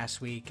do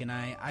last week, and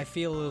I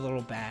feel a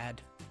little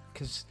bad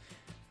because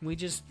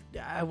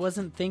I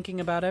wasn't thinking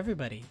about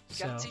everybody.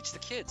 You gotta teach the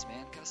kids,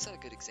 man. Gotta set a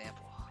good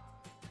example.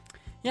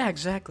 Yeah,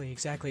 exactly.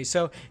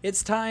 So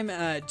it's time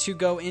to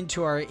go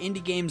into our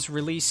indie games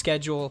release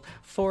schedule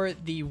for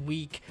the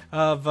week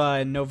of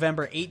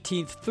November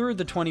 18th through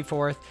the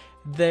 24th.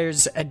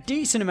 There's a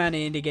decent amount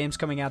of indie games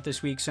coming out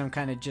this week, so I'm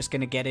kind of just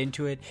going to get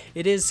into it.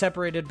 It is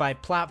separated by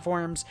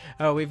platforms.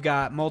 We've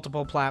got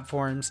multiple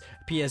platforms,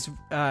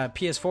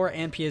 PS4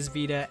 and PS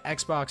Vita,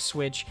 Xbox,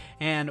 Switch,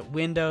 and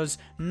Windows.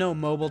 No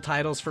mobile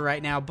titles for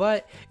right now,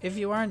 but if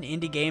you are an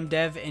indie game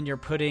dev and you're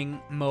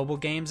putting mobile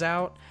games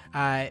out,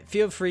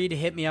 feel free to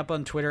hit me up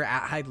on Twitter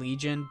at Hyde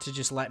Legion to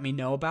just let me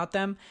know about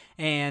them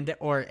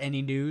or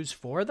any news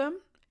for them,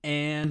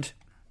 and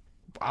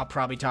I'll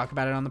probably talk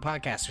about it on the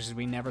podcast because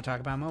we never talk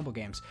about mobile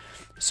games.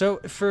 So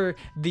for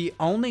the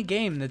only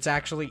game that's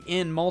actually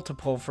in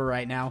multiple for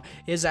right now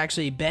is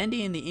actually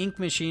Bendy and the Ink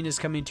Machine is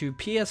coming to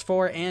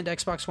PS4 and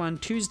Xbox One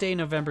Tuesday,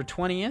 November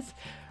 20th.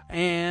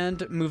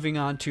 And moving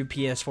on to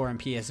PS4 and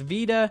PS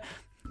Vita,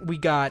 we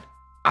got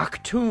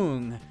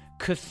Achtung,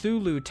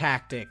 Cthulhu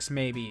Tactics,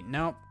 maybe.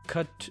 Nope.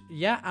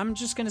 I'm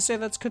just going to say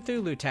that's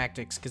Cthulhu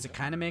Tactics because it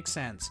kind of makes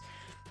sense.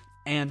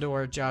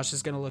 Or Josh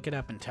is going to look it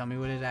up and tell me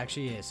what it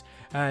actually is.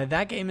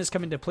 That game is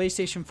coming to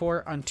PlayStation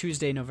 4 on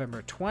Tuesday,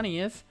 November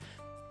 20th.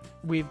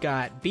 We've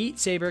got Beat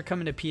Saber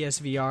coming to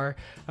PSVR.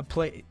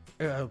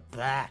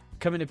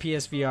 Coming to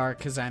PSVR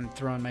because I'm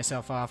throwing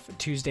myself off.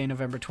 Tuesday,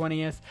 November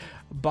 20th.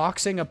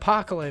 Boxing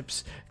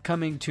Apocalypse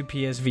coming to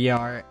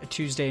PSVR.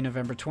 Tuesday,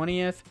 November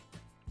 20th.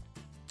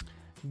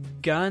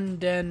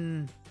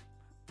 Gundam.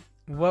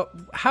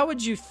 How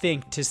would you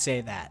think to say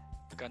that?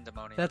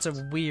 Gundamonium. That's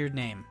a weird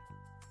name.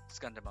 It's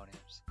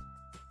Gundamoniums.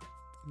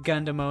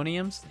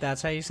 Gundamoniums?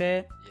 That's how you say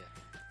it? Yeah.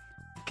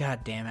 God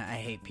damn it, I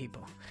hate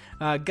people.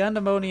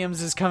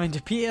 Gundamoniums is coming to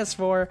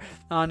PS4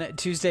 on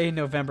Tuesday,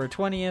 November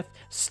 20th.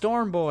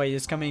 Storm Boy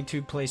is coming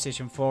to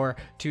PlayStation 4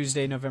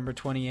 Tuesday, November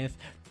 20th.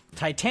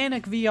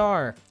 Titanic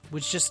VR,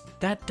 which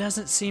that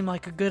doesn't seem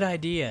like a good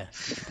idea.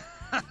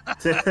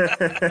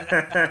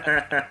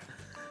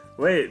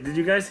 Wait, did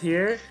you guys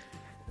hear?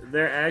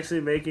 They're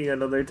actually making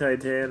another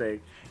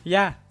Titanic.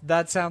 Yeah,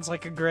 that sounds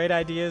like a great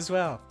idea as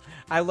well.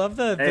 I love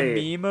the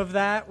Hey. meme of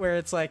that where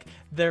it's like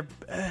they're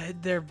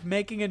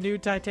making a new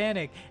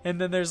Titanic, and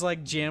then there's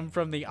like Jim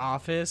from The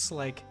Office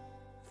like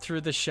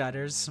through the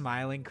shutters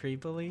smiling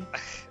creepily.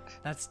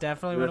 That's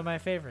definitely one of my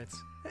favorites.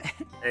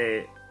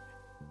 Hey,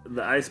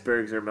 the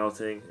icebergs are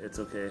melting. It's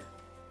okay.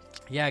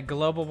 Yeah,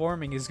 global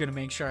warming is going to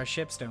make sure our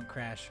ships don't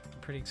crash. I'm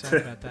pretty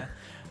excited about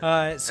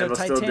that. So and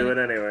we'll still do it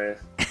anyway.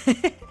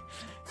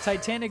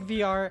 Titanic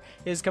VR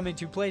is coming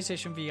to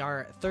PlayStation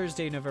VR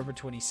Thursday, November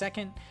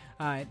 22nd.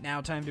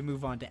 Now time to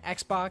move on to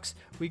Xbox.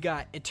 We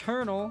got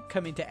Eternal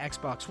coming to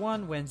Xbox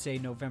One Wednesday,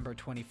 November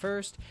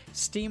 21st.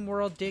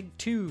 SteamWorld Dig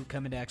 2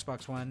 coming to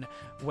Xbox One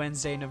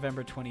Wednesday,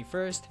 November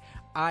 21st.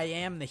 I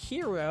Am the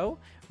Hero,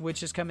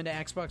 which is coming to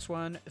Xbox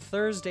One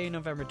Thursday,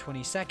 November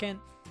 22nd.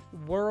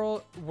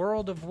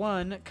 World of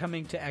One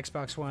coming to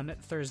Xbox One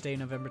Thursday,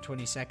 November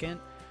 22nd.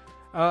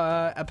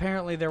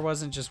 Apparently there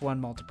wasn't just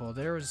one multiple.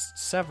 There was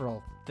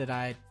several that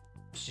I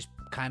just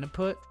kind of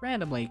put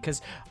randomly,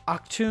 because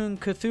Octoon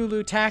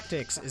Cthulhu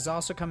Tactics is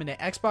also coming to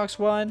Xbox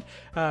One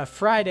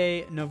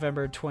Friday,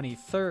 November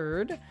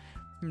 23rd.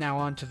 Now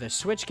on to the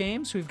Switch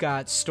games. We've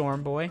got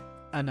Storm Boy,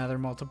 another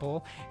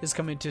multiple, is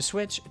coming to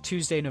Switch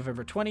Tuesday,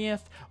 November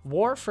 20th.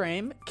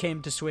 Warframe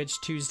came to Switch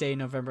Tuesday,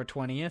 November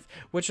 20th,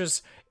 which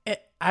was...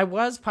 I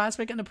was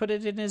possibly going to put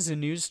it in as a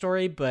news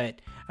story,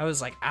 but I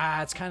was like,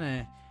 it's kind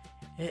of...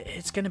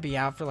 It's going to be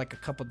out for like a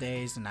couple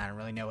days, and I don't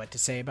really know what to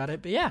say about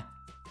it. But yeah,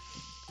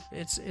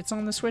 it's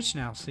on the Switch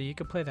now, so you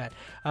can play that.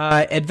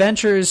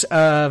 Adventures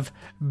of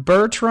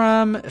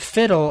Bertram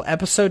Fiddle,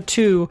 Episode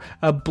 2,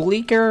 A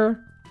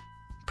Bleaker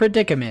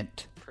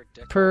Predicament.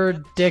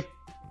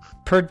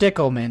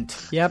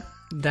 Predicament. Yep,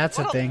 that's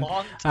What a thing.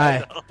 long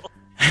title.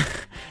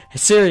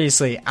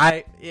 Seriously,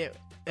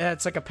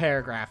 it's like a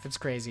paragraph. It's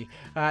crazy.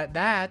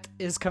 That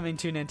is coming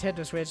to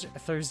Nintendo Switch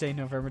Thursday,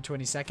 November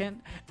 22nd.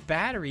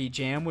 Battery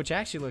Jam, which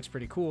actually looks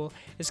pretty cool,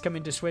 is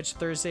coming to Switch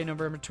Thursday,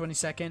 November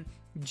 22nd.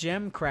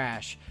 Gem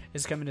Crash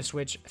is coming to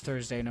Switch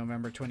Thursday,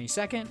 November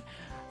 22nd.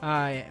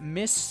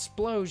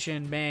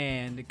 Missplosion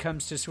Band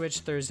comes to Switch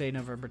Thursday,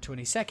 November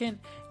 22nd.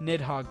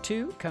 Nidhogg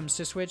 2 comes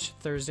to Switch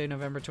Thursday,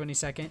 November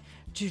 22nd.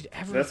 Dude,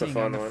 everything That's a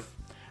fun one.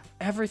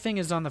 Everything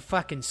is on the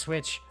fucking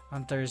Switch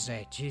on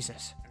Thursday.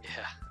 Jesus.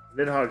 Yeah.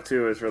 Nidhogg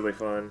 2 is really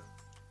fun.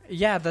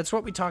 Yeah, that's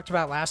what we talked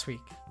about last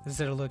week, is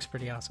that it looks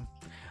pretty awesome.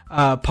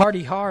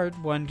 Party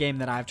Hard, one game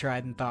that I've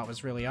tried and thought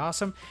was really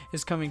awesome,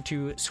 is coming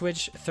to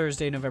Switch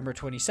Thursday, November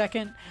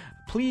 22nd.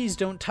 Please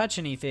Don't Touch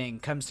Anything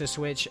comes to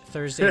Switch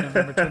Thursday,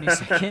 November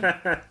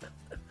 22nd.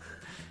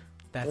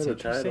 That's What a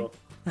interesting.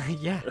 title.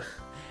 Yeah.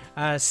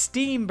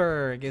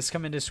 Steamberg is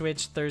coming to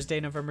Switch Thursday,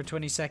 November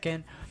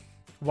 22nd.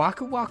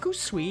 Waku Waku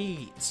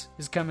Sweets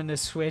is coming to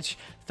Switch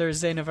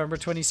Thursday, November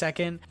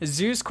 22nd.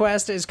 Zeus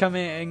Quest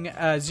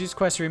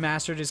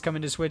Remastered is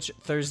coming to Switch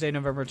Thursday,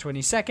 November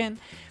 22nd.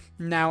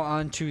 Now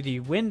on to the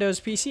Windows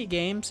PC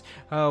games.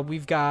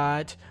 We've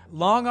got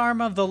Long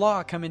Arm of the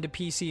Law coming to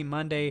PC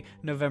Monday,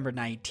 November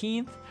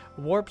 19th.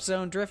 Warp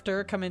Zone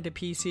Drifter coming to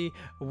PC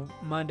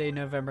Monday,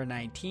 November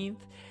 19th.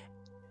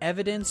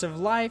 Evidence of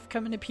Life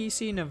coming to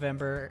PC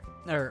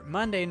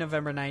Monday,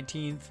 November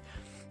 19th.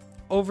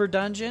 Over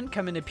Dungeon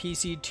coming to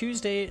PC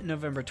Tuesday,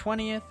 November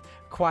 20th.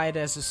 Quiet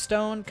as a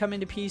Stone coming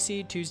to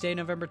PC Tuesday,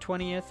 November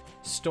 20th.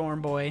 Storm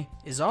Boy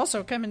is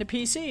also coming to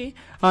PC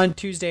on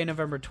Tuesday,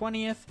 November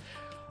 20th.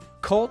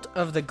 Cult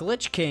of the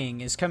Glitch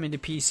King is coming to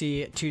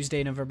PC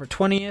Tuesday, November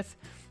 20th.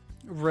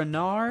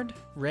 Reynard,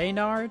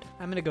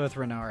 I'm going to go with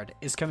Reynard,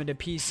 is coming to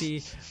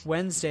PC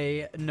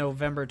Wednesday,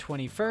 November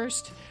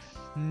 21st.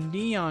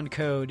 Neon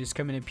Code is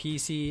coming to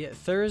PC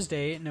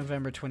Thursday,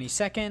 November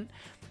 22nd.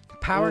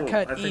 Power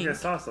Cut I think I Inc.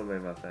 saw something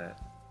about that.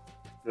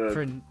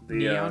 for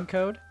Neon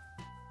Code.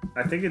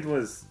 I think it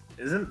was.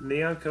 Isn't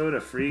Neon Code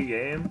a free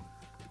game?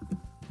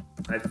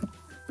 I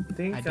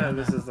think I don't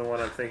this know. is the one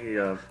I'm thinking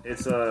of.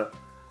 It's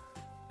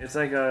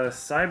like a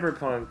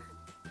cyberpunk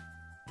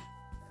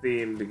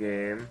themed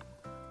game,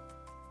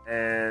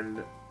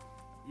 and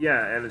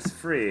it's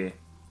free,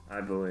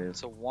 I believe.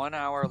 It's a 1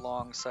 hour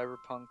long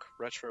cyberpunk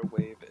retro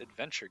wave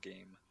adventure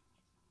game.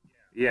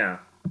 Yeah.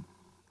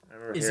 I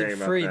remember Is hearing it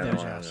about free that a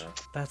though, while Josh? ago.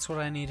 That's what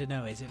I need to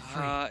know. Is it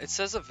free? It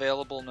says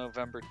available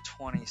November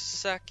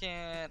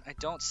 22nd. I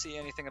don't see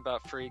anything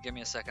about free. Give me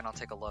a second. I'll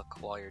take a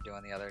look while you're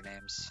doing the other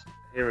names.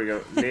 Here we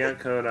go. Neon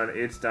Code on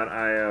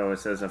itch.io. It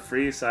says a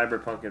free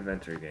cyberpunk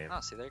adventure game.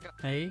 Oh, see, there you go.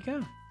 There you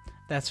go.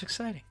 That's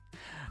exciting.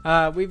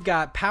 We've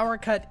got Power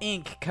Cut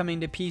Inc. coming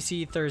to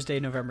PC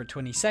Thursday, November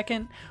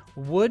 22nd.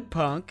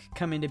 Woodpunk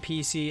coming to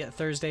PC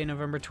Thursday,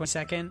 November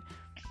 22nd.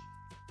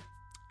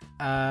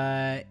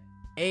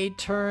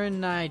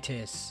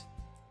 Aeternitis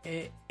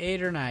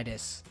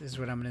is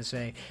what I'm going to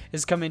say,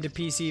 is coming to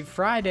PC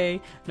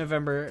Friday,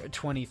 November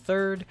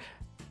 23rd.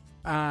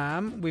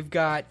 We've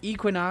got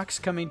Equinox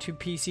coming to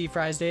PC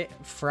Friday.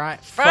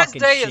 Fucking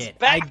Day is shit.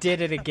 back! I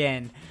did it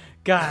again.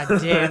 God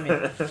damn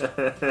it.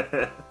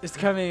 It's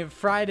coming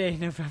Friday,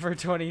 November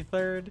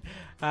 23rd.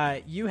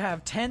 You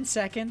Have 10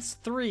 Seconds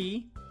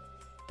 3.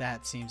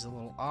 That seems a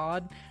little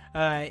odd.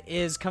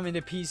 Is coming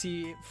to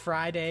PC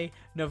Friday,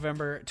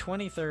 November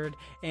 23rd.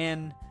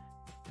 And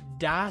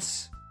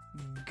Das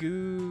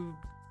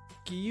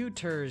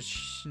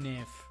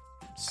Güterschniff.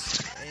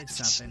 It's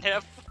something.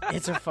 Sniff.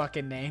 It's a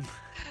fucking name.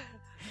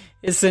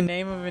 It's the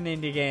name of an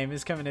indie game.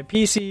 It's coming to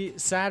PC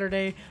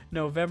Saturday,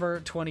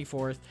 November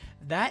 24th.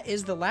 That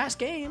is the last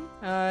game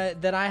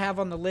that I have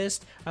on the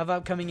list of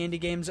upcoming indie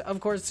games.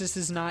 Of course, this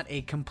is not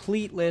a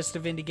complete list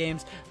of indie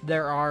games.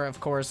 There are, of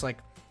course, like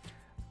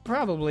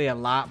probably a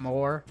lot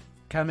more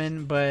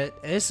coming,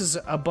 but this is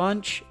a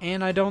bunch,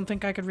 and I don't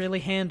think I could really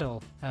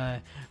handle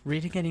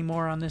reading any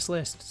more on this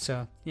list.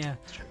 So, yeah.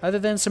 Other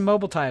than some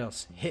mobile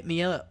titles, hit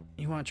me up.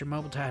 You want your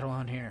mobile title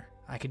on here?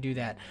 I could do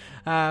that.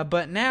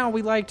 But now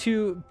we like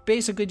to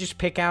basically just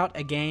pick out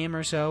a game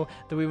or so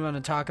that we want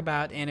to talk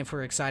about, and if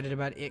we're excited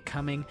about it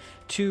coming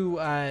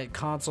to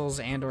consoles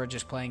and or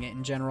just playing it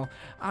in general.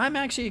 I'm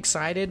actually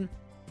excited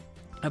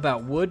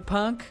about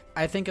Woodpunk.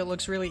 I think it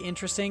looks really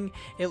interesting.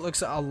 It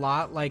looks a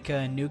lot like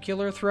a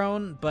Nuclear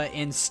Throne, but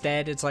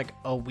instead it's like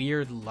a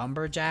weird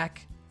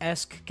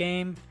lumberjack-esque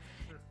game.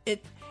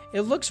 It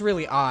looks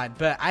really odd,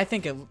 but I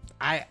think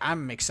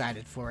I'm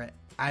excited for it.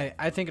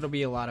 I think it'll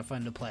be a lot of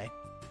fun to play.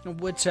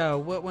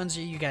 What ones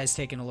are you guys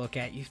taking a look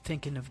at? You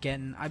thinking of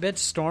getting? I bet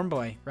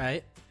Stormboy,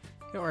 right?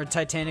 Or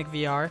Titanic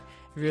VR.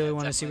 You really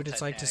want to see what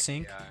it's like to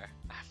sink? VR.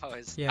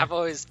 I've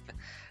always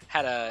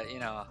had a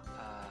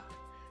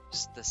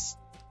just this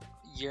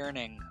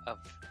yearning of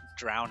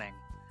drowning,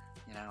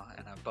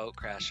 and a boat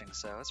crashing.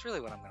 So it's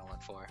really what I'm gonna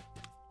look for.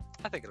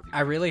 I think it'll be.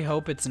 I really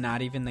hope it's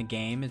not even the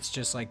game. It's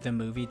just like the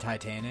movie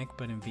Titanic,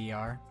 but in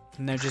VR.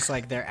 And they're just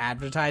like they're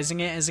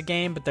advertising it as a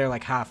game, but they're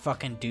like, "Ha,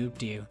 fucking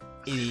duped you,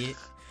 idiot."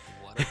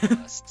 What a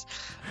bust.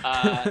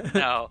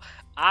 No,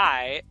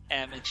 I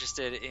am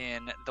interested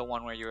in the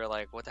one where you were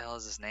like, what the hell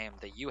is his name?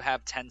 The You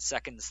Have 10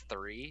 Seconds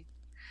 3.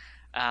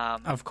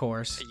 Of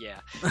course. Yeah.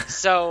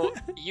 So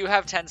You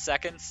Have 10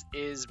 Seconds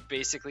is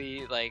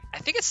basically like, I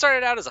think it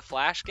started out as a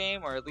Flash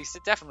game, or at least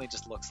it definitely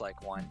just looks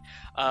like one.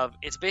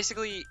 It's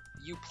basically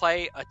you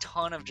play a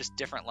ton of just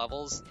different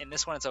levels. In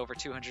this one, it's over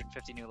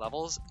 250 new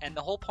levels. And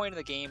the whole point of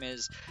the game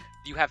is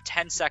you have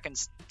 10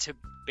 seconds to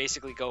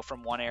basically go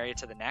from one area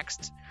to the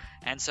next.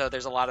 And so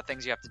there's a lot of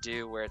things you have to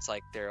do where it's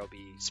like there'll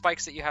be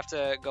spikes that you have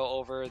to go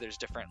over. There's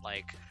different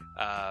like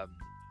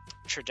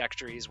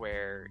trajectories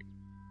where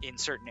in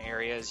certain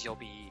areas you'll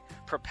be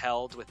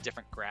propelled with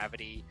different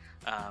gravity.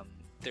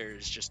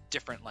 There's just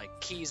different like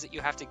keys that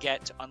you have to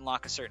get to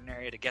unlock a certain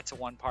area to get to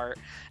one part,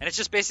 and it's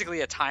just basically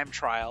a time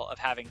trial of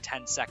having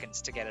 10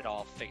 seconds to get it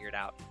all figured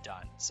out and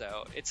done.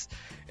 So it's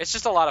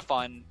just a lot of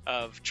fun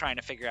of trying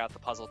to figure out the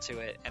puzzle to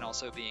it, and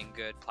also being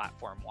good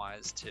platform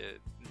wise to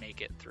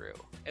make it through.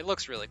 It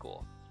looks really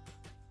cool.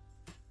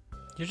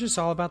 You're just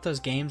all about those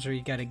games where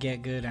you gotta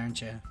get good,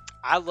 aren't you?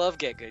 I love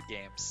get good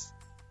games.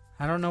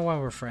 I don't know why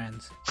we're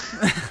friends.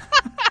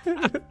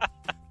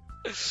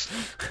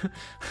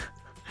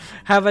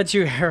 How about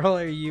you, Harold?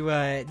 Are you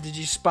did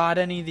you spot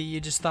any that you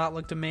just thought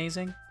looked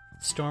amazing?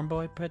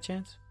 Stormboy,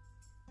 perchance?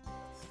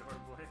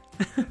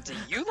 Stormboy. Do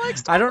you like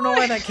Stormboy? I don't know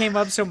why that came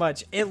up so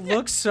much. It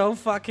looks so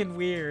fucking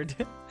weird.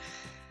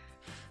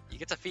 You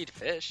get to feed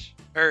fish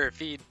or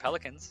feed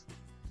pelicans.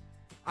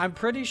 I'm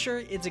pretty sure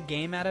it's a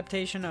game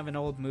adaptation of an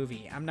old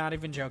movie. I'm not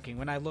even joking.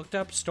 When I looked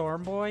up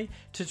Stormboy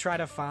to try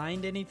to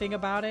find anything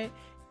about it,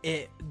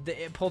 it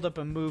pulled up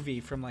a movie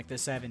from like the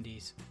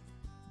 70s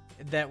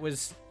that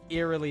was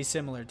eerily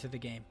similar to the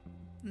game.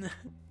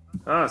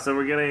 Oh, so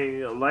we're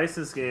getting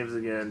licensed games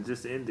again,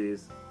 just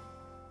indies.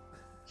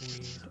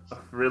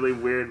 Really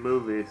weird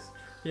movies.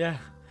 Yeah.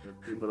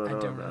 That people don't I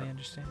know don't about. really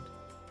understand.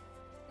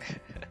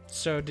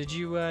 So did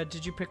you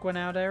pick one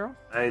out, Errol?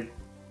 I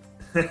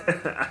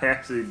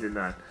actually did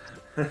not.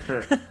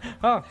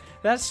 Oh,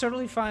 that's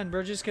totally fine.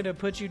 We're just gonna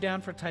put you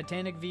down for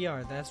Titanic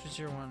VR. That's what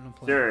you're wanting to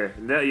play. Sure.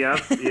 Yeah,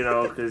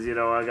 because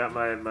I got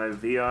my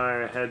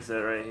VR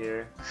headset right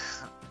here.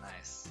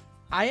 Nice.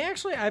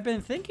 I've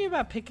been thinking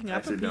about picking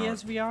up a Actually don't.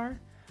 PSVR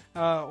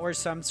or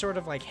some sort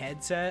of like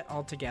headset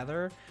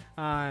altogether.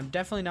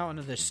 Definitely not one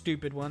of the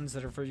stupid ones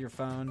that are for your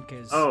phone.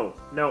 Oh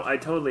no, I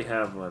totally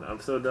have one. I'm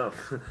so dumb.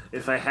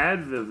 If I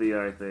had the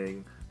VR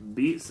thing,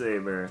 Beat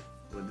Saber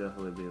would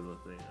definitely be a little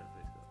thing. I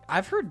think so.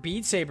 I've heard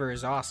Beat Saber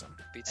is awesome.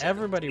 Beat Saber.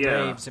 Everybody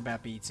Yeah. raves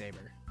about Beat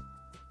Saber.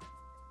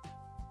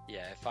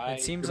 Yeah, if I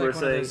It seems People like are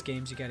one of those saying-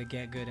 games you got to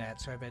get good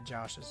at. So I bet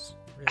Josh is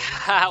really.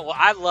 well,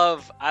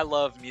 I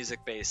love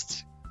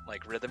music-based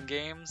like rhythm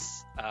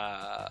games.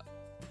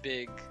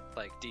 Big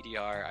like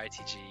DDR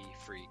ITG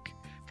freak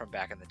from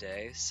back in the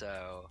day.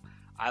 So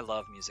I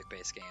love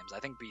music-based games. I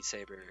think Beat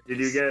Saber. Did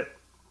you get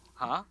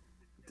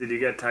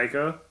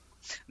Taiko?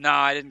 No,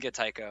 I didn't get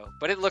Taiko,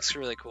 but it looks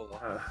really cool.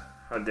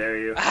 How dare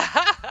you?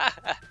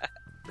 I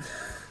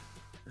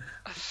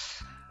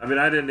mean,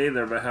 I didn't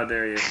either, but how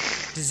dare you?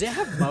 Does it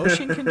have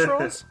motion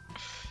controls?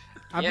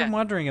 I've Yeah. been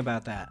wondering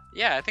about that.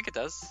 Yeah, I think it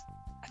does.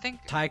 I think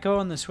Taiko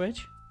on the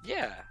Switch?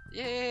 yeah.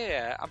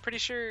 I'm pretty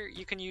sure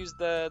you can use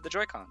the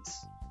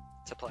Joy-Cons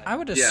to play. I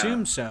would Yeah.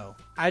 assume so.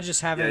 I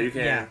just haven't. Yeah, you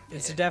can.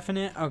 It's a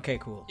definite. Okay,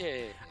 cool.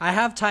 Yeah. I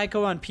have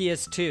Taiko on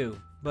PS2,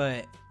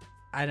 but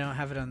I don't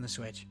have it on the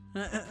Switch.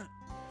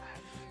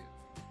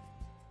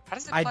 How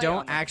does it I play don't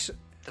on actually.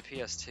 the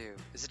PS2?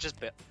 Is it just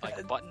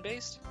like button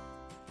based?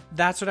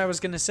 That's what I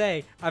was gonna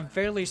say. I'm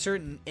fairly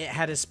certain it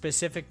had a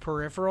specific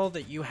peripheral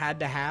that you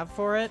had to have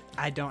for it.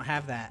 I don't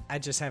have that. I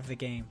just have the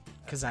game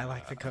because I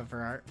like the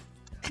cover art.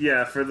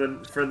 Yeah, for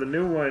the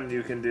new one,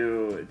 you can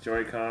do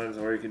Joy-Cons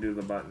or you can do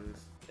the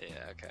buttons. Yeah,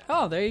 okay.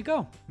 Oh, there you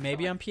go.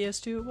 Maybe on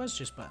PS2 it was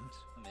just buttons.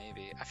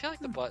 Maybe. I feel like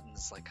the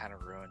buttons like kind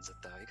of ruins it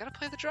though. You gotta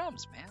play the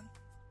drums, man.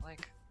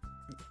 Like.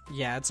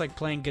 Yeah, it's like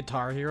playing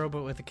Guitar Hero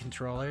but with a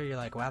controller. You're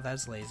like, wow,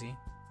 that's lazy.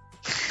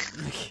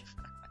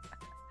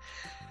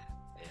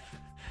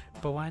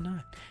 But why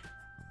not?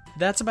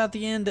 That's about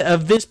the end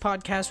of this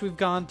podcast. We've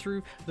gone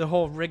through the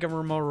whole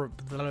rigmarole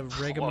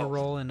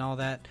and all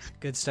that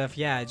good stuff.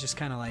 Yeah, I just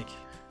kind of like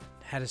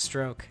had a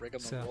stroke.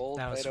 Rigmarole, so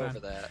that was right fun. over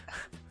that.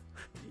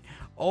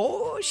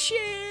 Oh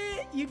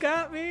shit! You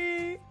got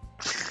me.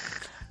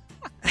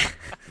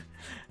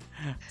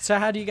 So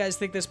how do you guys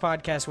think this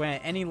podcast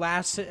went? Any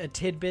last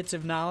tidbits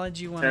of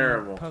knowledge you want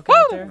to poke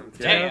out there? I'm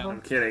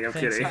kidding. I'm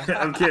kidding.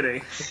 I'm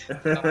kidding.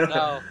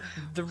 Oh,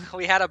 no.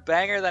 We had a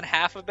banger, then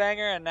half a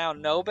banger, and now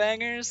no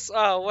bangers?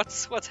 Oh,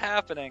 what's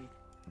happening?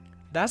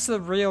 That's the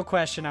real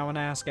question I want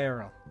to ask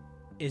Errol.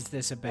 Is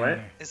this a banger?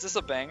 What? Is this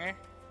a banger?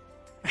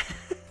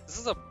 This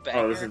is a banger.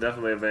 Oh, this is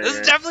definitely a banger. This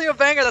is definitely a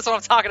banger. That's what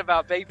I'm talking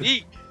about,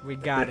 baby. We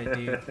got it,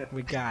 dude.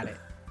 We got it.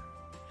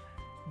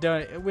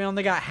 We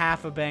only got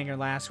half a banger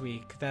last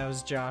week. That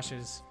was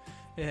Josh's.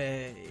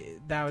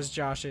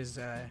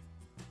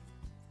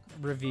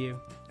 Review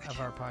of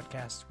our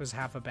podcast was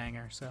half a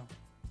banger. So,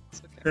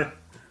 It's okay.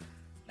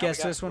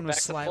 guess this one we're was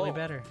back to slightly full.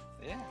 better.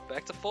 Yeah,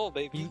 back to full,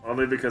 baby.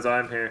 Only because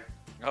I'm here.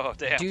 Oh,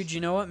 damn. Dude,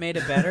 you know what made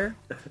it better?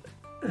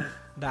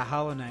 That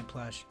Hollow Knight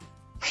plush.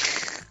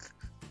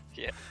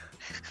 Yeah.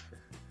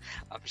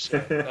 I'm sure.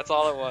 That's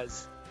all it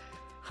was.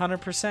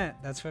 100%.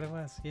 That's what it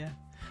was. Yeah.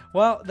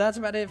 Well, that's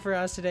about it for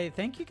us today.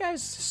 Thank you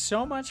guys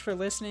so much for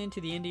listening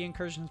to the Indie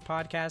Incursions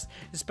podcast,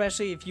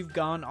 especially if you've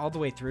gone all the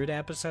way through to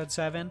episode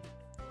 7.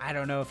 I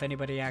don't know if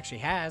anybody actually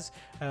has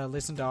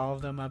listened to all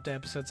of them up to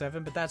episode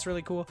 7, but that's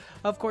really cool.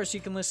 Of course, you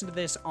can listen to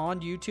this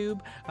on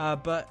YouTube,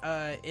 but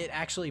it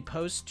actually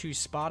posts to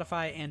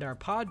Spotify and our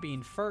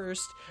Podbean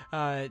first,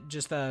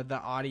 just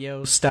the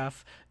audio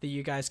stuff that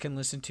you guys can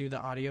listen to, the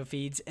audio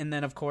feeds, and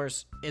then, of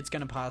course, it's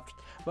going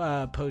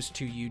to post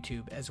to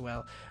YouTube as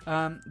well.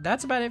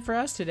 That's about it for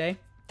us today.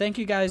 Thank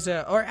you guys.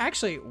 Or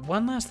actually,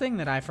 one last thing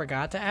that I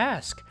forgot to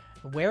ask.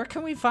 Where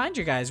can we find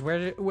you guys?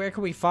 Where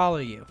can we follow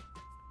you?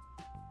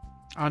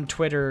 On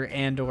Twitter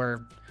and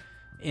or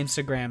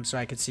Instagram, so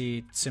I could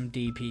see some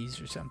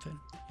DPs or something.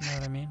 You know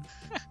what I mean?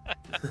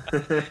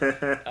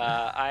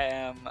 I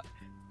am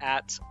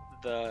at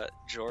the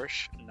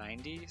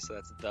Jorsh90, so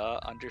that's the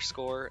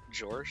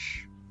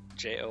 _Jorsh,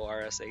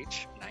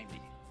 JORSH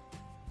 90.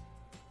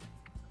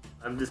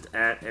 I'm just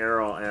at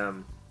Errol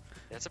M.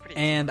 That's a pretty.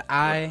 And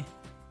I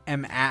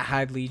am at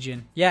Hyde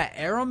Legion. Yeah,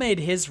 Errol made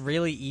his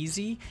really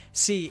easy.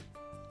 See,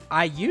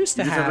 I used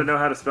to You just have have. to know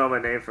how to spell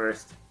my name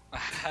first.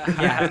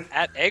 Yeah,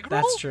 at egg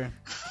roll. that's true.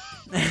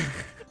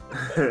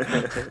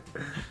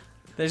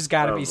 There's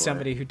got to Oh, be boy.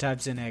 somebody who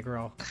types in egg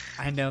roll.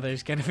 I know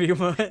there's gonna be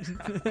one.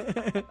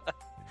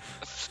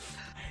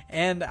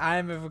 And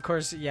I'm, of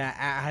course, at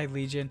High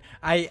Legion.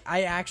 I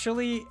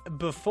actually,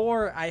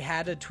 before I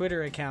had a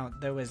Twitter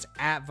account that was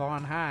at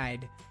Von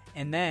Hyde,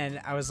 and then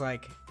I was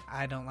like,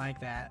 I don't like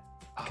that,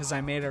 because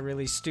I made a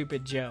really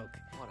stupid joke.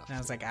 And I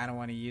was like, I don't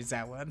want to use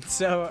that one.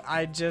 So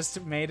I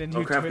just made a new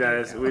Oh crap, Twitter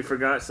guys! account. We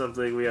forgot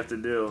something we have to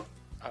do.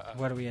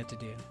 What do we have to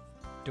do?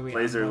 Do we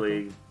Laser unlock it?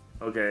 League.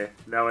 Okay,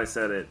 now I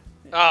said it.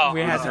 Oh,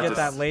 We had just to have get to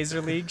that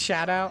Laser League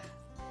shout out.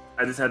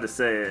 I just had to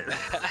say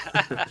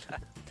it.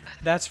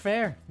 That's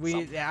fair.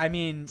 I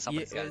mean,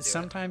 somebody's gotta do it.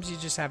 sometimes you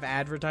just have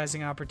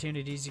advertising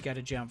opportunities you got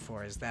to jump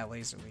for. Is that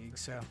Laser League?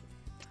 So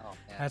Oh,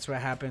 man. that's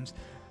what happens.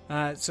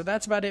 So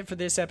that's about it for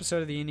this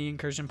episode of the Indie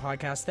Incursion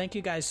podcast. Thank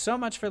you guys so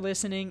much for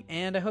listening,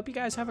 and I hope you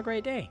guys have a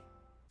great day.